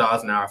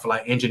 $100 an hour for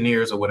like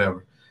engineers or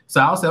whatever.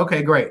 So I'll say,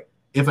 okay, great.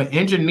 If an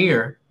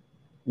engineer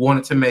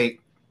wanted to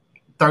make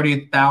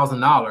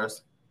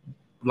 $30,000,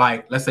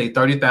 like let's say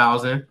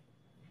 30,000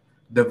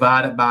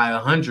 divided by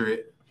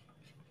 100,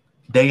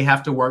 they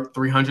have to work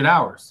 300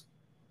 hours,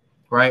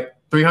 right?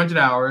 300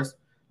 hours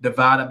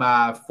divided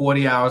by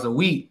 40 hours a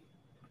week,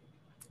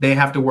 they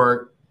have to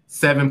work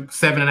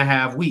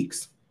 7.5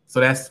 weeks. So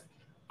that's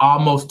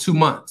almost 2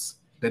 months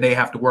that they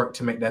have to work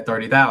to make that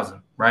 30,000,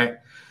 right?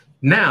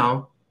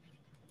 Now,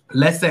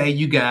 let's say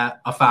you got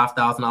a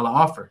 $5,000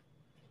 offer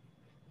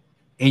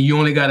and you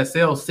only got to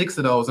sell 6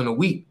 of those in a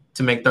week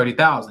to make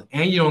 30,000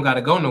 and you don't got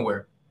to go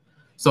nowhere.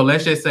 So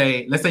let's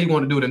say you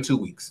want to do it in 2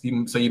 weeks.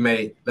 So you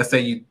made,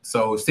 6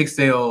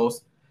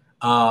 sales.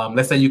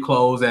 Let's say you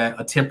close at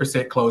a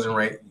 10% closing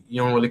rate.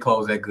 You don't really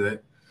close that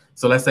good.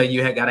 So let's say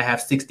you got to have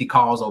 60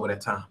 calls over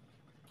that time.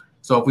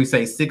 So if we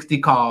say 60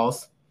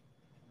 calls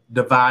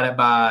divided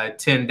by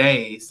 10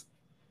 days,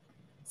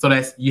 so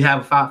that's you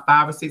have 5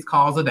 or 6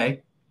 calls a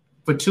day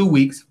for 2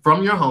 weeks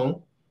from your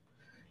home,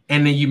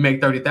 and then you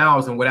make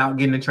 30,000 without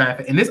getting in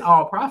traffic, and it's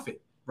all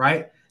profit,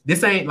 right?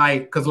 This ain't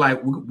like because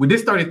like with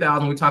this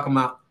 30,000 we're talking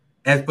about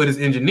as for this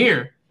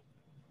engineer,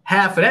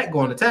 half of that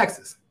going to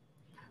taxes,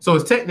 so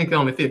it's technically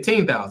only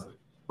 15,000,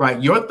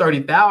 right? Your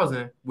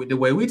 30,000 with the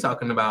way we're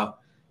talking about,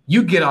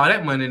 you get all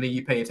that money and then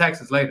you pay your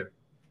taxes later,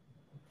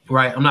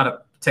 right? I'm not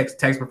a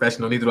tax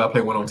professional, neither do I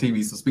play one on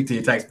TV. So speak to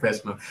your tax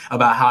professional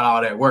about how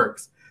all that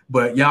works.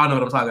 But y'all know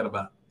what I'm talking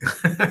about.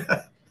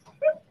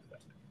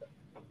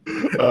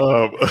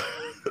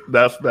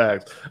 That's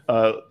facts.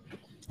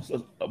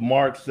 So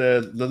Mark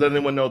says, does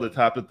anyone know the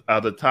topic?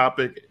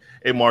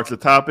 Hey, Mark, the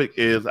topic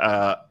is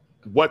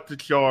what to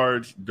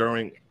charge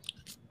during.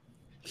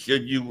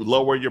 Should you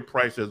lower your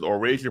prices or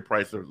raise your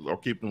prices or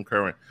keep them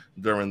current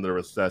during the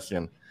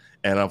recession?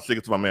 And I'm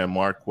speaking to my man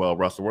Markwell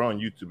Russell. We're on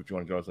YouTube if you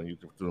want to join us on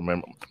YouTube. To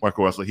remember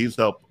Markwell Russell, he's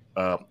helped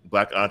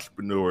Black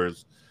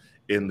entrepreneurs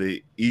in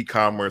the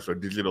e-commerce or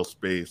digital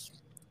space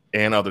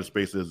and other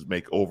spaces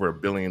make over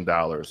 $1 billion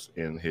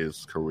in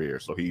his career.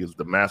 So he is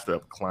the master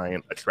of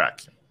client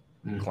attraction.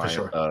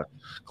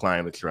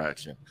 Client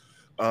attraction.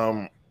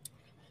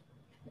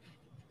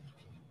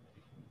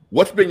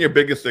 What's been your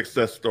biggest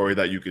success story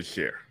that you could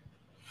share?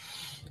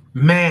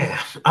 Man,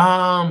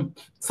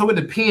 so it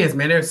depends,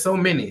 man. There's so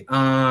many.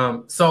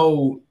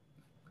 So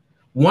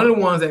one of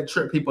the ones that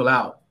trip people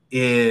out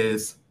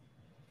is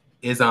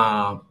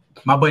my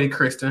buddy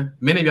Kristen.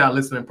 Many of y'all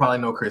listening probably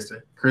know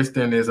Kristen.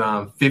 Kristen is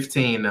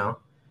 15 now.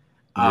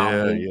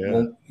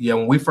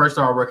 When we first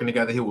started working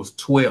together, he was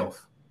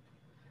 12.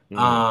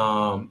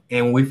 And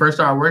when we first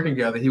started working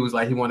together, he was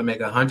like he wanted to make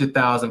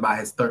 $100,000 by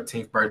his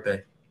 13th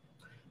birthday.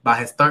 By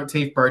his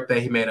 13th birthday,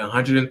 he made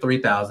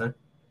 $103,000.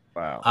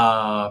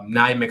 Wow.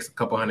 Now he makes a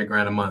couple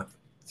 $100,000 a month.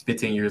 He's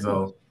 15 years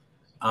old.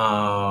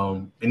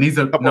 And these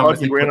are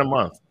 $100,000 a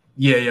month.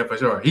 Yeah, for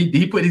sure.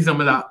 He put these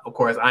numbers out. Of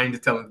course, I ain't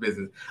just telling his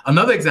business.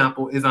 Another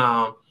example is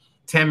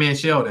Tammy and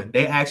Sheldon.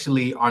 They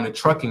actually are in the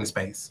trucking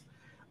space.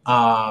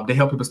 They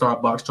help people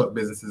start box truck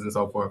businesses and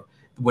so forth.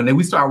 When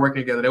we started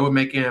working together, they were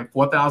making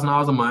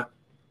 $4,000 a month,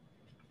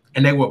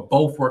 and they were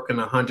both working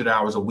 100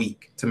 hours a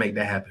week to make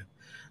that happen.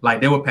 Like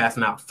they were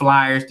passing out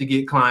flyers to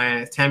get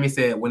clients. Tammy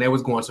said when they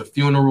was going to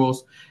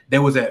funerals, they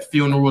was at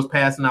funerals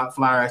passing out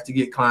flyers to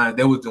get clients.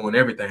 They was doing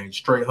everything,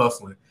 straight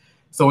hustling.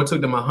 So it took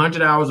them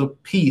 100 hours a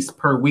piece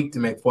per week to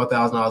make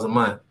 $4,000 a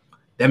month.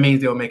 That means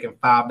they were making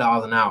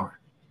 $5 an hour,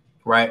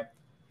 right?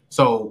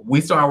 So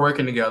we started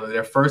working together.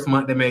 Their first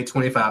month they made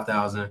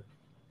 $25,000.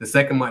 The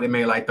second month they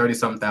made like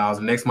 30-something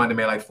thousand. Next month they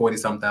made like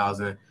 40-something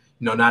thousand.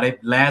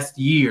 Last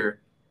year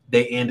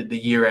they ended the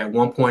year at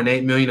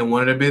 1.8 million in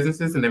one of their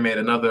businesses, and they made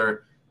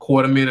another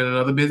 $250,000 in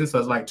another business. So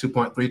it's like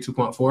 2.3,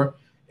 2.4.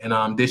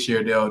 And this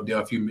year they'll do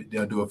a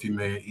few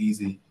million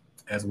easy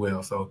as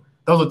well. So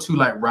those are two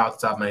like right off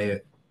the top of my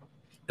head.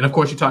 And of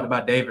course you talked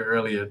about David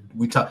earlier.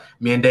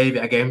 Me and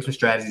David, I gave him some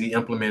strategies he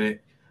implemented.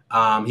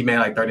 He made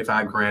like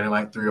 $35,000 in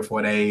like 3 or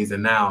 4 days.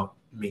 And now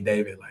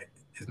David, like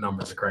his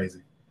numbers are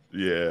crazy.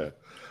 Yeah.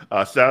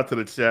 Shout out to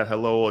the chat.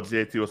 Hello,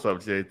 JT. What's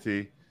up,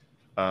 JT?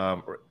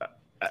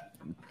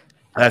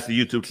 That's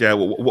the YouTube chat.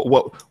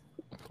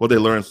 What they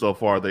learned so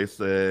far, they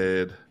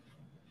said,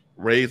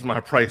 raise my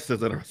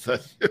prices in a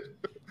recession.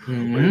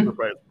 Raise the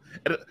price.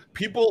 And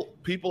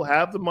people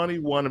have the money,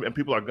 and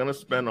people are going to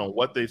spend on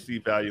what they see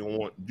value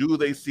in. Do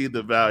they see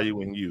the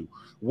value in you?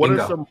 What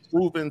are some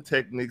proven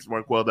techniques,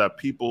 Markwell,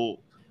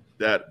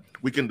 that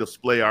we can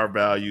display our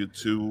value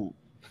to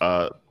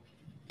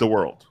the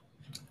world?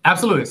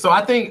 Absolutely. So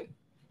I think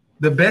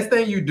the best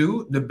thing you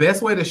do, the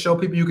best way to show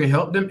people you can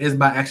help them is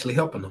by actually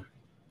helping them,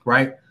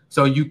 right?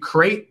 So you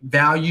create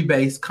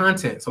value-based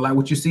content. So like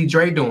what you see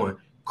Dre doing,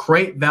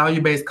 create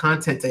value-based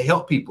content to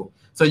help people.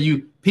 So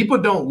people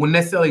don't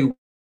necessarily want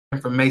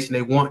information,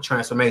 they want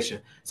transformation.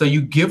 So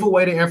you give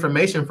away the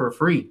information for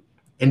free,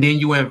 and then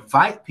you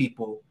invite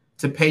people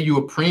to pay you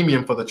a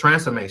premium for the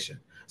transformation.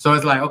 So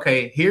it's like,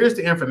 okay, here's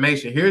the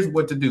information. Here's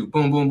what to do.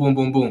 Boom, boom, boom,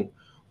 boom, boom.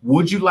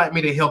 Would you like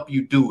me to help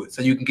you do it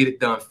so you can get it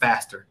done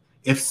faster?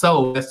 If so,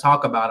 let's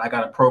talk about it. I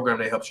got a program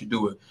that helps you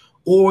do it.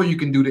 Or you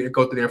can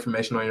go through the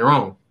information on your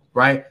own,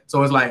 right?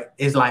 So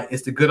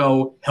it's the good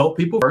old help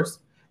people first.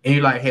 And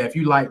you're like, hey, if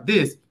you like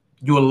this,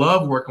 you'll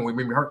love working with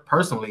me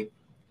personally.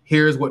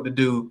 Here's what to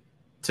do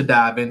to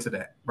dive into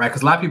that, right?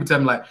 Because a lot of people tell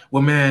me like,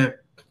 well, man,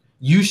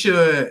 you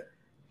should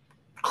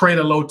create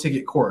a low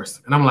ticket course.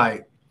 And I'm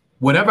like,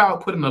 whatever I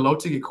would put in a low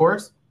ticket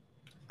course,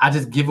 I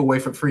just give away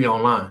for free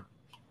online.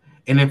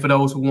 And then for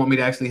those who want me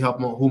to actually help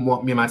them, who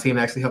want me and my team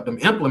to actually help them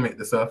implement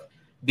the stuff,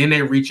 then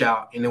they reach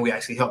out and then we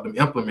actually help them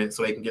implement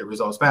so they can get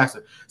results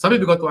faster. Some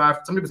people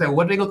say, well,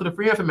 what do they go through the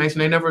free information?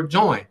 They never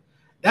join.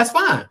 That's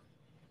fine.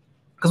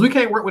 Because we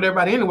can't work with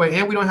everybody anyway,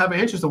 and we don't have an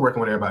interest in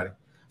working with everybody.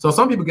 So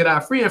some people get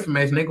our free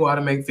information. They go out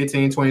and make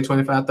 15, 20,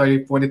 25,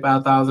 30,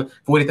 45,000,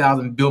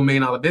 40,000, build $1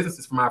 million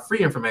businesses from our free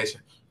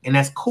information. And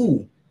that's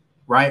cool,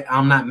 right?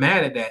 I'm not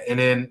mad at that. And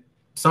then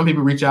some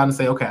people reach out and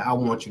say, okay, I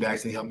want you to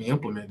actually help me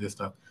implement this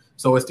stuff.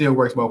 So it still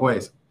works both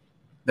ways.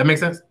 That makes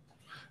sense?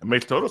 It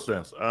makes total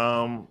sense.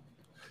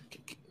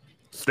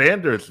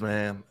 Standards,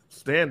 man.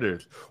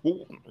 Standards.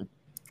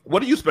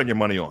 What do you spend your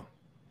money on?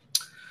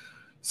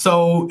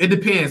 So it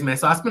depends, man.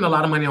 So I spend a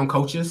lot of money on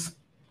coaches,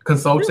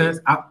 consultants.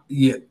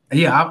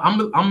 Really?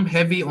 I'm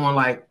heavy on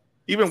like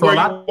even where you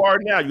are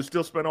now. You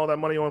still spend all that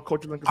money on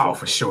coaches and consultants? Oh,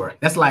 for sure.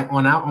 That's like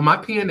on my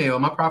P&L,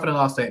 my profit and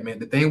loss statement.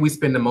 The thing we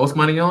spend the most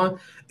money on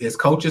is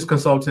coaches,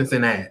 consultants,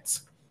 and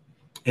ads,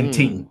 and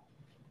team.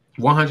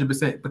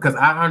 100%, because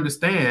I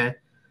understand.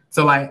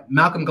 So like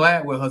Malcolm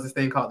Gladwell has this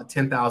thing called the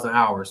 10,000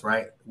 hours,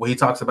 right? Where he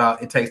talks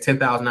about it takes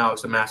 10,000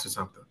 hours to master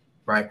something,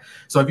 right?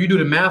 So if you do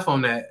the math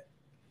on that,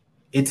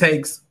 it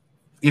takes,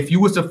 if you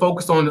was to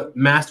focus on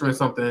mastering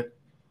something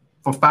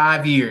for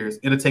 5 years,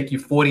 it'll take you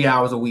 40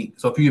 hours a week.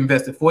 So if you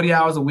invested 40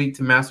 hours a week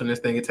to master this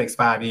thing, it takes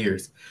 5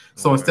 years.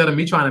 So instead of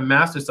me trying to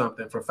master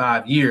something for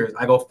 5 years,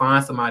 I go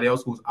find somebody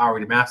else who's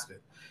already mastered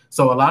it.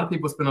 So a lot of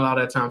people spend a lot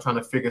of that time trying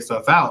to figure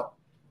stuff out.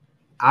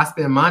 I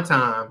spend my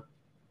time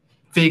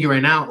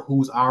figuring out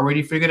who's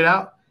already figured it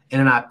out, and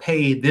then I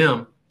pay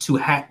them to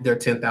hack their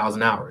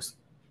 10,000 hours.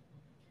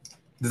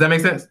 Does that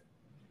make sense?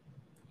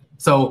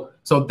 So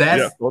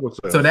that's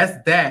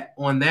that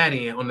on that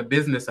end, on the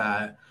business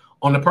side.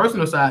 On the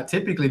personal side,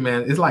 typically,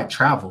 man, it's like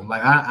travel.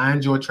 Like I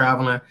enjoy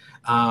traveling.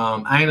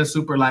 I ain't a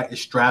super like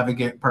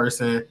extravagant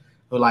person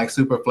or like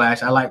super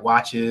flash. I like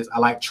watches. I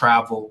like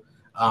travel.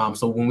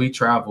 So when we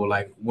travel,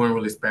 like we don't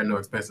really spend no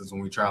expenses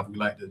when we travel. We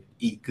like to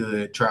eat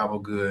good, travel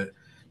good,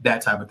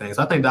 that type of thing.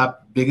 So I think the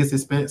biggest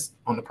expense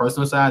on the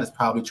personal side is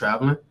probably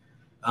traveling,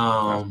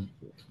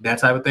 that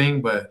type of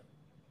thing. But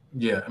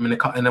yeah, I mean,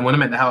 and then when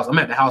I'm at the house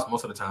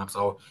most of the time.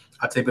 So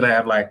I typically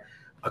have like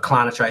a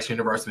Kleiner Trash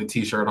University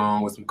T-shirt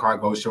on with some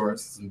cargo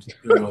shorts, some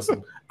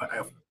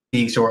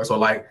shorts. So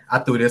like I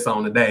threw this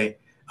on today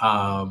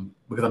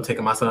because I'm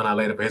taking my son out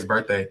later for his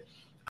birthday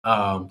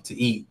to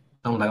eat.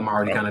 I'm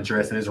already kind of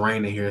dressed and it's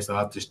raining here, so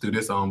I just threw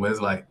this on. But it's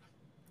like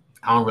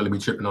I don't really be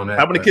tripping on that.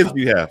 How many kids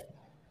do you have?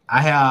 I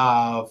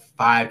have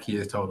 5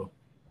 kids total.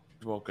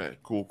 Okay,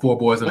 cool. 4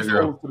 boys and a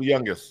girl. What's the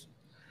youngest?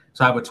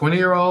 So I have a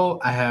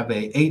 20-year-old, I have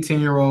a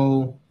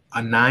 18-year-old,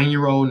 a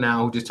 9-year-old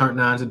now who just turned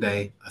 9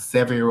 today, a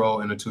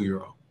 7-year-old, and a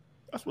 2-year-old.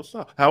 That's what's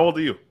up. How old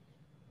are you?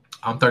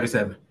 I'm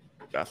 37.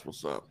 That's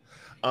what's up.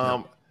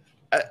 I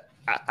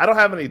don't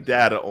have any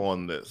data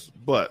on this,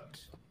 but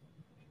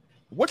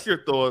what's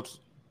your thoughts?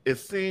 It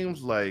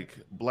seems like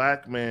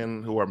Black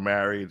men who are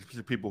married,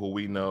 people who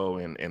we know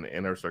in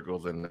inner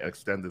circles and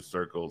extended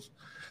circles,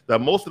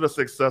 that most of the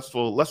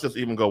successful, let's just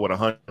even go with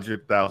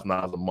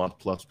 $100,000 a month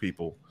plus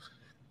people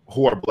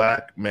who are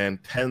Black men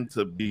tend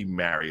to be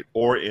married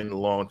or in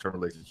long-term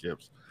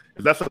relationships.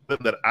 Is that something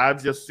that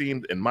I've just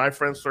seen in my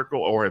friend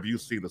circle, or have you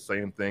seen the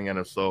same thing? And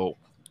if so,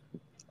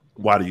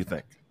 why do you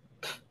think?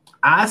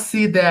 I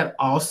see that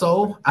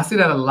also. I see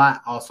that a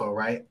lot also,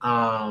 right?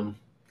 I'm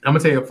gonna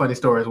tell you a funny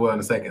story as well in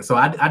a second. So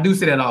I do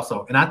see that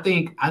also. And I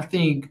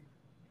think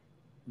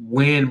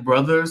when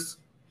brothers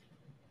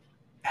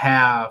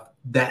have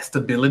that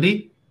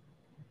stability,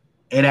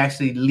 it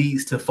actually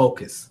leads to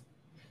focus,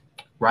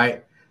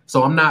 right?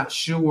 So I'm not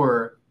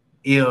sure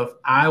if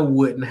I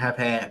wouldn't have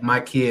had my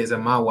kids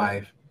and my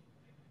wife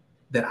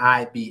that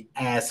I'd be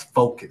as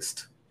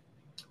focused,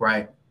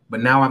 right?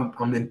 But now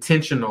I'm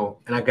intentional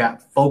and I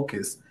got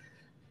focus,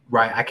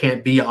 right? I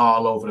can't be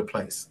all over the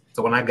place.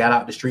 So when I got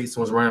out the streets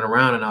and was running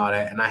around and all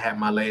that, and I had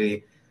my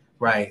lady,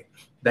 right,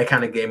 that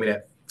kind of gave me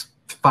that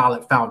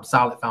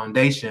solid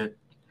foundation.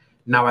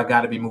 Now I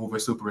got to be moving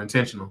super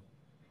intentional.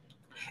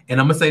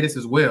 And I'm going to say this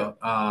as well.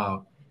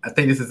 I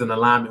think this is in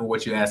alignment with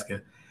what you're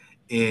asking.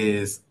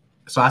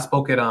 So I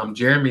spoke at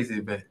Jeremy's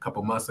event a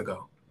couple months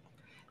ago.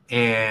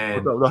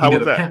 And how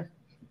was that?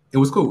 It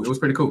was cool. It was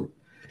pretty cool.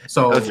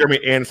 So Jeremy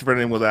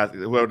Anderson was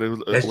asking.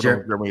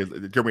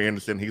 Jeremy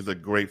Anderson. He's a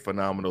great,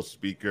 phenomenal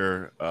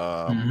speaker,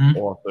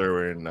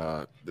 author, and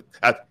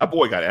that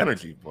boy got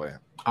energy, boy.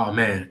 Oh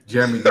man,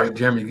 Jeremy,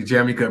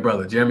 good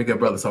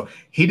brother. So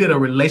he did a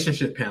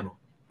relationship panel,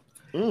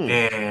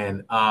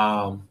 and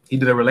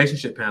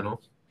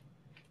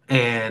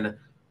and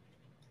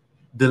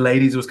the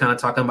ladies was kind of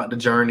talking about the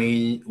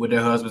journey with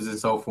their husbands and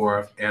so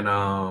forth, and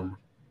I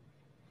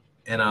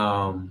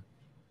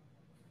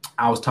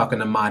was talking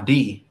to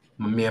Mahdi.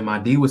 Me and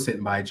Mahdi was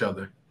sitting by each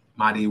other,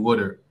 Mahdi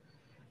Woodard,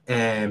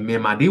 and me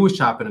and Mahdi was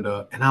chopping it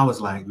up, and I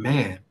was like,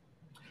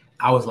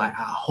 I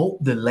hope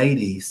the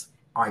ladies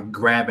are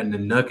grabbing the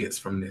nuggets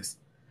from this,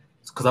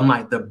 because I'm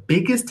like, the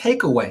biggest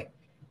takeaway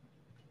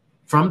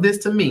from this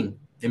to me,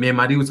 and me and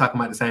Mahdi was talking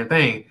about the same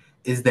thing,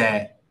 is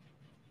that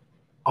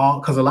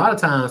because a lot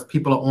of times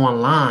people are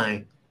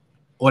online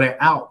or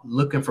they're out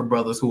looking for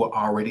brothers who are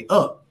already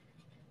up.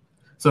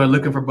 So they're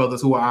looking for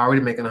brothers who are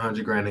already making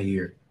 $100,000 a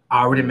year,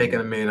 already making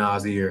 $1 million a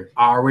year,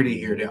 already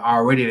here, they're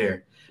already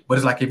there. But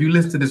it's like, if you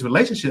listen to this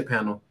relationship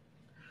panel,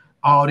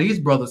 all these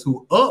brothers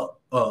who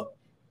up,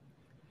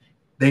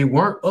 they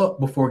weren't up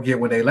before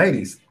getting with their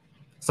ladies.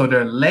 So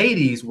their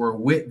ladies were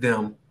with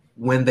them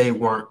when they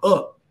weren't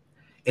up.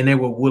 And they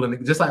were willing to,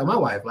 just like my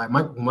wife, like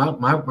my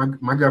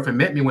girlfriend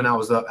met me when I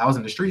was up. I was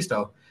in the streets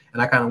though.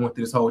 And I kind of went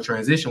through this whole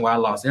transition where I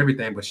lost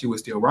everything, but she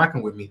was still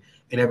rocking with me.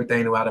 And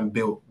everything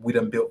that we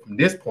done built from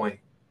this point,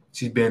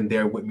 she's been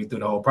there with me through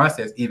the whole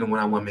process, even when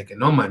I wasn't making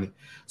no money.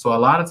 So a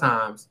lot of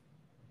times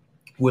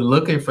we're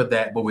looking for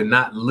that, but we're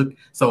not looking.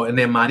 So, and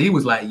then Mahdi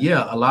was like,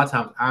 yeah, a lot of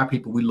times our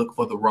people, we look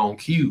for the wrong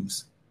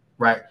cues,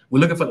 right?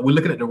 We're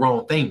looking at the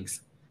wrong things.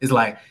 It's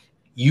like,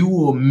 you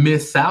will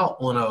miss out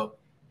on a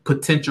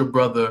potential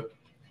brother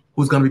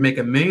who's going to be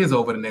making millions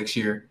over the next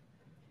year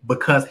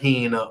because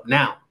he ain't up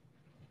now,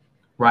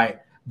 right?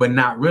 But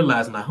not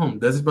realizing, like,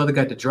 does this brother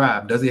got the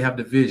drive? Does he have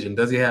the vision?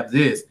 Does he have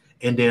this?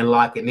 And then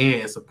locking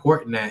in and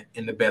supporting that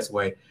in the best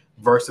way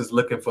versus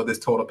looking for this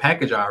total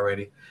package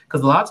already.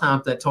 Because a lot of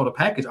times that total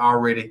package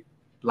already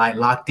like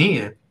locked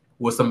in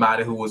with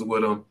somebody who was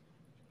with them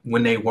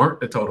when they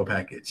weren't the total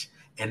package.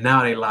 And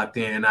now they locked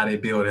in and now they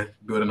building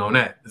on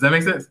that. Does that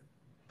make sense?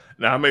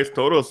 Now it makes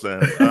total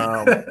sense.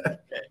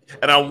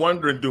 And I'm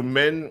wondering, do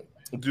men,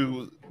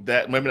 do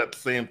that? Maybe not the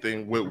same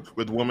thing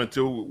with women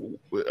too.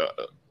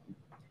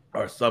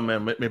 Or some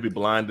men maybe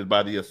blinded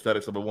by the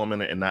aesthetics of a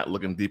woman and not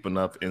looking deep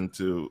enough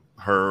into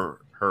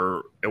her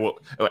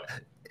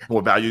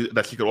what value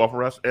that she could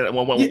offer us. And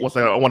once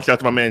I want to shout out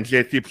to my man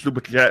JT for super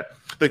chat.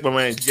 Thank my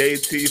man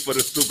JT for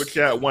the super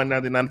chat,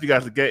 $1.99. If you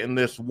guys are getting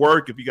this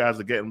work, if you guys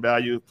are getting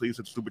value, please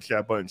hit the super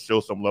chat button. Show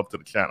some love to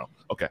the channel.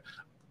 Okay,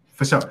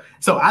 for sure.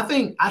 So I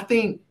think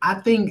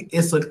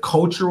it's a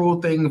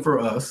cultural thing for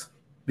us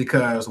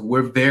because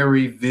we're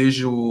very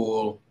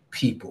visual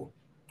people.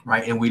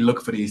 Right. And we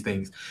look for these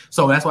things.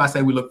 So that's why I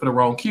say we look for the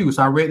wrong cues.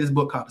 So I read this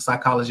book called The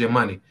Psychology of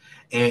Money.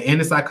 And in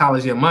The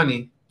Psychology of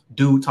Money,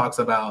 dude talks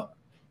about,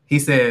 he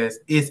says,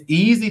 it's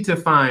easy to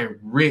find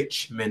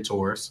rich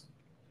mentors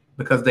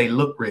because they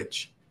look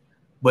rich,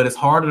 but it's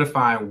harder to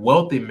find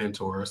wealthy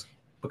mentors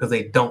because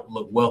they don't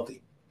look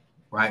wealthy.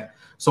 Right.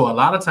 So a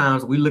lot of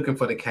times we're looking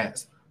for the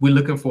cats. We're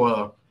looking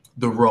for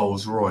the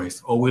Rolls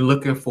Royce, or we're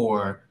looking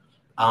for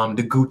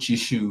the Gucci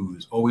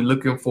shoes, or we're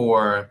looking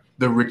for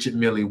the Richard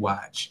Mille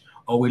watch.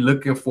 Or we're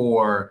looking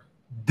for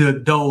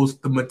the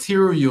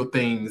material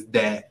things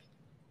that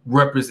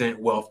represent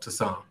wealth to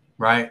some,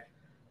 right?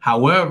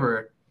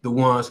 However, the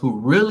ones who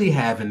really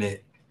having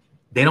it,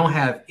 they don't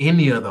have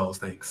any of those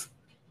things,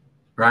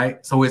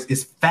 right? So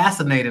it's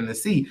fascinating to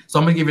see. So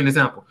I'm gonna give you an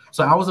example.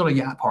 So I was on a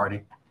yacht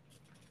party.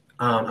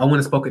 I went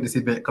and spoke at this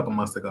event a couple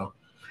months ago,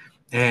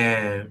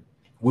 and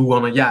we were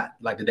on a yacht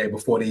like the day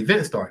before the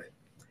event started,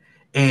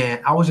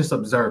 and I was just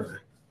observing.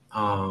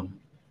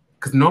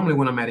 Because normally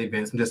when I'm at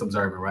events, I'm just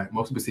observing, right?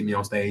 Most people see me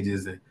on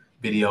stages and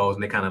videos,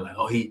 and they kind of like,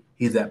 oh,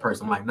 he's that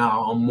person. I'm like, no,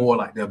 I'm more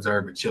like the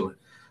observer, chilling.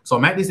 So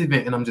I'm at this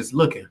event, and I'm just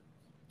looking.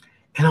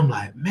 And I'm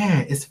like,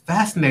 man, it's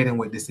fascinating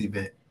with this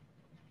event.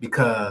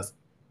 Because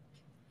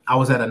I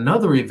was at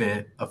another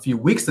event a few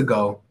weeks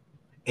ago,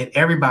 and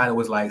everybody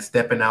was like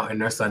stepping out in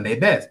their Sunday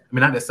best. I mean,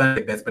 not their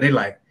Sunday best, but they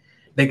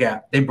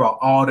brought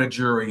all their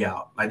jewelry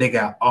out. Like, they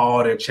got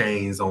all their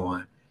chains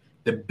on.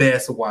 The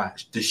best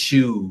watch, the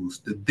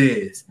shoes, the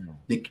this.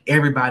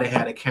 Everybody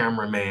had a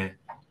cameraman,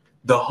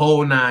 the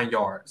whole 9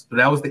 yards. So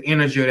that was the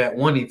energy of that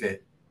one event.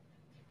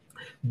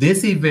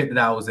 This event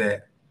that I was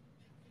at,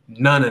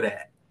 none of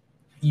that.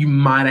 You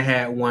might have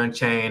had one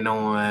chain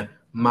on,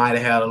 might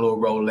have had a little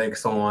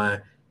Rolex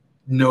on,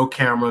 no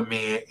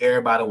cameraman.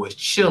 Everybody was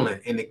chilling.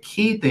 And the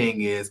key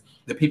thing is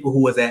the people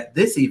who was at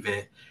this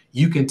event,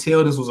 you can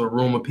tell this was a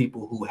room of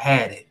people who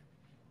had it,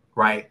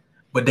 right?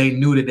 But they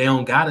knew that they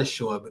don't got to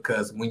show it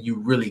because when you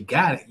really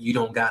got it, you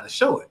don't got to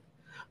show it.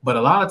 But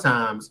a lot of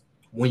times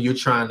when you're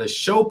trying to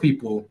show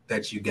people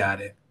that you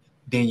got it,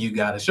 then you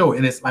got to show it.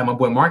 And it's like my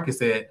boy Marcus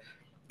said,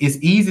 it's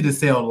easy to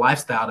sell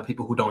lifestyle to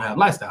people who don't have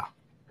lifestyle.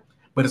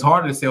 But it's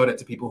harder to sell that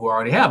to people who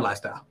already have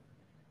lifestyle.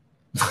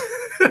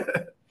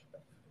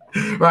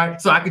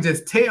 Right? So I could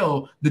just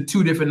tell the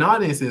two different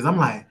audiences. I'm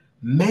like,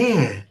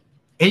 man.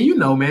 And you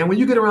know, man, when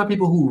you get around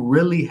people who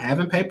really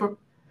having paper,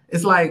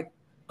 it's like,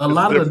 a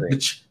lot of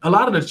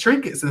the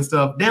trinkets and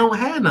stuff, they don't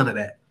have none of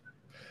that.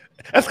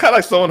 That's kind of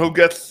like someone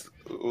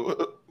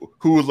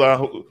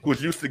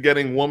who's used to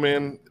getting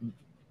women.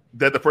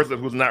 That the person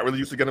who's not really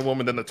used to getting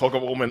women, then they talk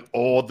about women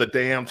all the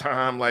damn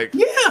time. Like,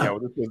 yeah,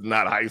 this is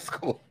not high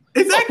school.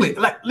 Exactly.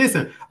 Like,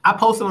 listen, I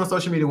posted on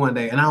social media one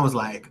day, and I was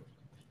like,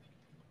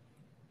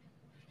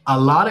 a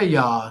lot of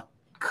y'all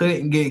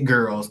couldn't get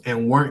girls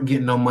and weren't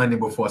getting no money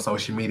before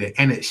social media,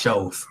 and it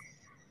shows.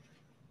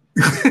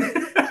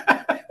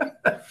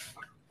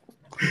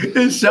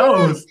 It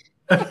shows.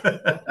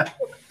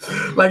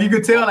 Like, you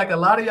could tell, like, a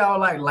lot of y'all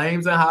like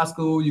lames in high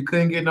school. You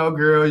couldn't get no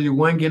girl. You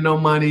wouldn't get no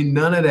money.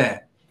 None of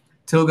that.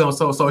 Till go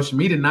so social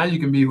media. Now you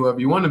can be whoever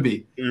you want to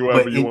be.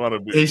 Whoever you want to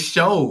be. It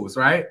shows,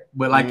 right?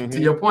 But like to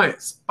your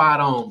point, spot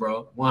on,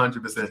 bro.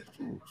 100%.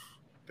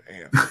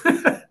 Damn.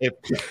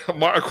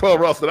 Marquel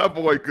Russell, that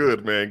boy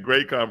good, man.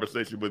 Great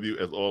conversation with you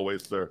as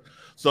always, sir.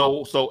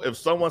 So if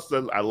someone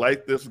says, I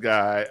like this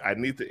guy, I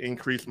need to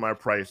increase my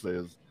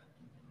prices,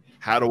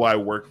 how do I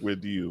work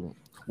with you?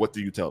 What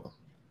do you tell them?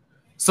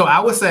 So I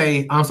would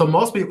say, so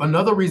most people,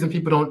 another reason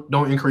people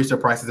don't increase their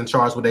prices and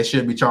charge what they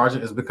should be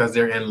charging is because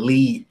they're in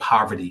lead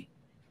poverty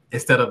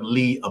instead of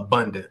lead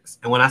abundance.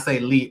 And when I say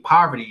lead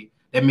poverty,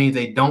 that means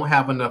they don't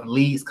have enough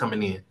leads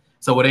coming in.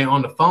 So when they're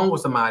on the phone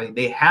with somebody,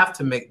 they have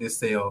to make this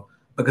sale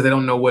because they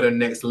don't know where their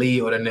next lead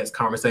or their next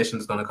conversation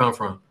is going to come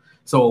from.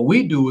 So what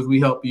we do is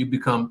we help you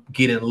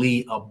getting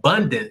lead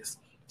abundance.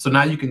 So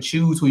now you can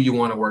choose who you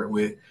want to work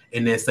with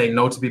and then say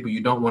no to people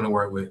you don't want to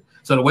work with.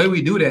 So the way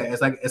we do that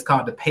is it's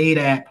called the paid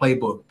ad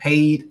playbook.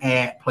 Paid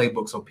ad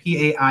playbook. So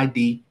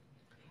PAID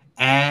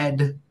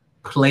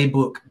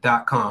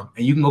adplaybook.com.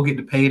 And you can go get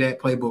the paid ad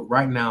playbook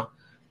right now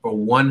for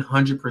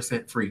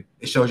 100% free.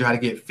 It shows you how to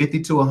get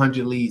 50 to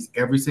 100 leads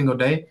every single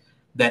day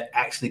that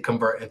actually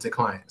convert into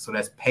clients. So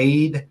that's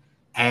paid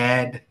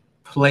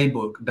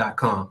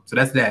adplaybook.com. So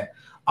that's that.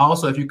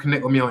 Also, if you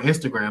connect with me on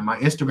Instagram, my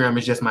Instagram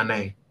is just my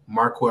name,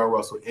 Marquel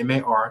Russell,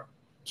 MarquelRussell.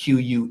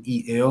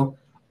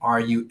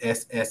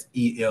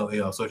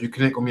 So if you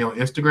connect with me on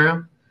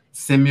Instagram,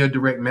 send me a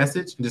direct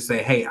message and just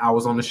say, hey, I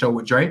was on the show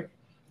with Dre.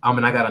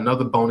 And I got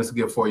another bonus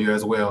gift for you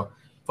as well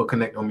for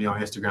connect on me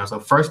on Instagram. So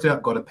first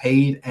step, go to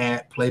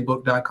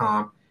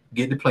paid@playbook.com,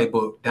 get the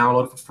playbook,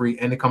 download it for free,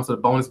 and it comes to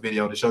the bonus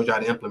video that shows you how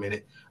to implement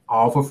it,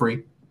 all for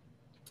free.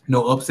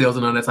 No upsells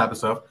and none of that type of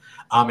stuff.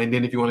 And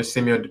then if you want to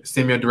send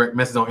me a direct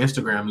message on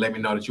Instagram, let me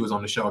know that you was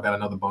on the show. I got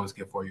another bonus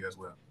gift for you as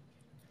well.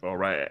 All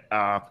right.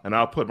 And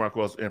I'll put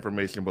Marquell's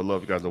information below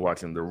if you guys are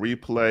watching the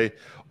replay.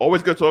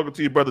 Always good talking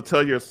to you, brother.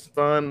 Tell your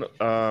son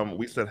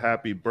we said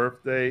happy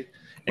birthday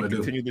and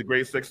continue the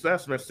great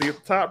success, man. See you at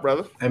the top,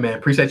 brother. Hey, man.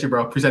 Appreciate you,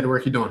 bro. Appreciate the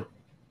work you're doing.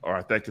 All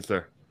right. Thank you,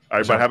 sir. All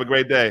right, everybody. Have a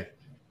great day.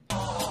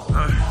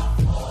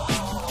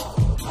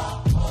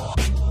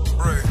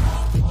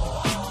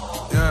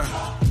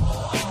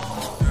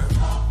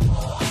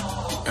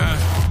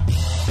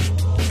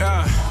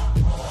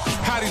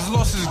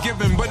 Losses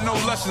given, but no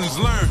lessons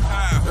learned.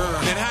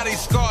 And how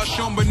these scars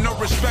shown, but no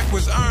respect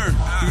was earned.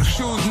 You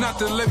choose not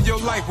to live your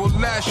life, well,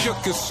 that's your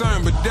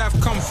concern. But death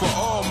come for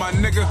all, my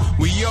nigga.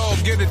 We all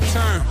get a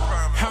turn.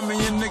 How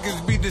many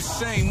niggas be the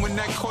same when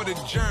that court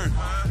adjourned?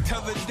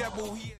 Tell the devil he...